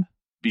Mandalorian?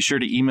 Be sure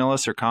to email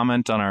us or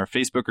comment on our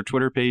Facebook or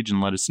Twitter page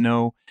and let us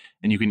know.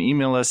 And you can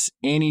email us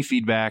any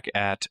feedback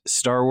at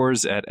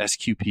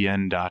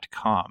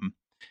starwars@sqpn.com.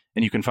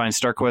 And you can find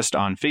StarQuest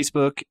on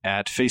Facebook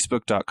at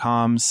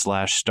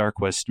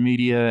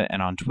facebook.com/StarQuestMedia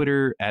and on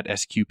Twitter at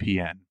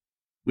SQPN.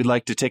 We'd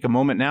like to take a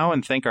moment now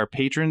and thank our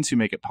patrons who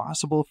make it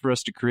possible for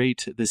us to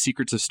create The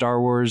Secrets of Star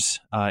Wars,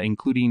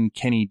 including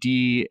Kenny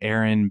D,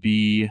 Aaron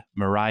B,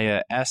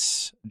 Mariah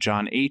S,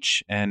 John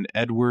H, and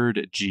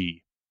Edward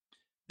G.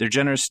 Their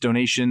generous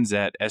donations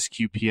at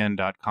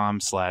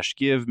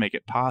sqpn.com/give make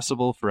it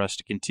possible for us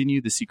to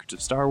continue The Secrets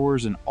of Star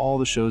Wars and all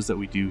the shows that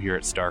we do here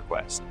at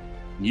StarQuest.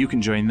 And you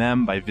can join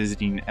them by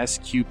visiting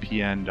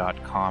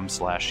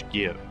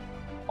sqpn.com/give.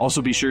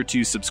 Also, be sure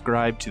to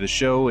subscribe to the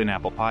show in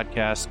Apple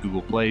Podcasts,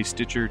 Google Play,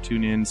 Stitcher,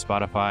 TuneIn,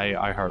 Spotify,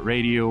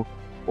 iHeartRadio,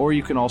 or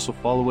you can also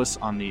follow us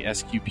on the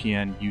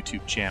SQPN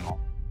YouTube channel.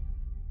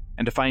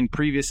 And to find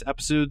previous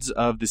episodes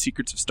of The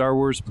Secrets of Star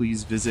Wars,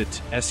 please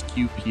visit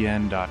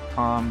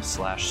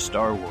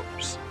sqpn.com/Star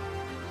Wars.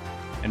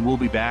 And we'll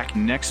be back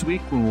next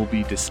week when we'll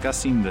be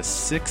discussing the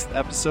 6th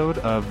episode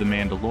of The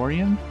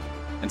Mandalorian.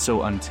 And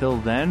so until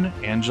then,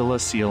 Angela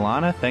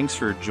Cialana, thanks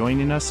for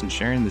joining us and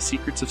sharing the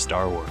secrets of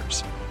Star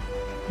Wars.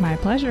 My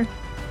pleasure.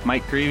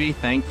 Mike Creevy,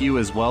 thank you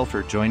as well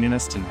for joining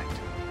us tonight.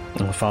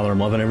 Oh, Father, I'm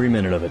loving every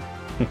minute of it.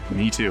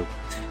 Me too.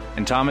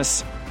 And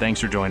Thomas,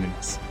 thanks for joining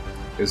us.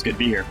 It was good to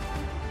be here.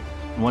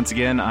 Once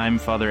again, I'm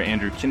Father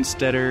Andrew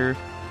Kinstetter.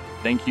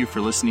 Thank you for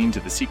listening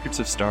to The Secrets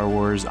of Star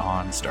Wars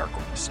on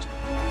StarQuest.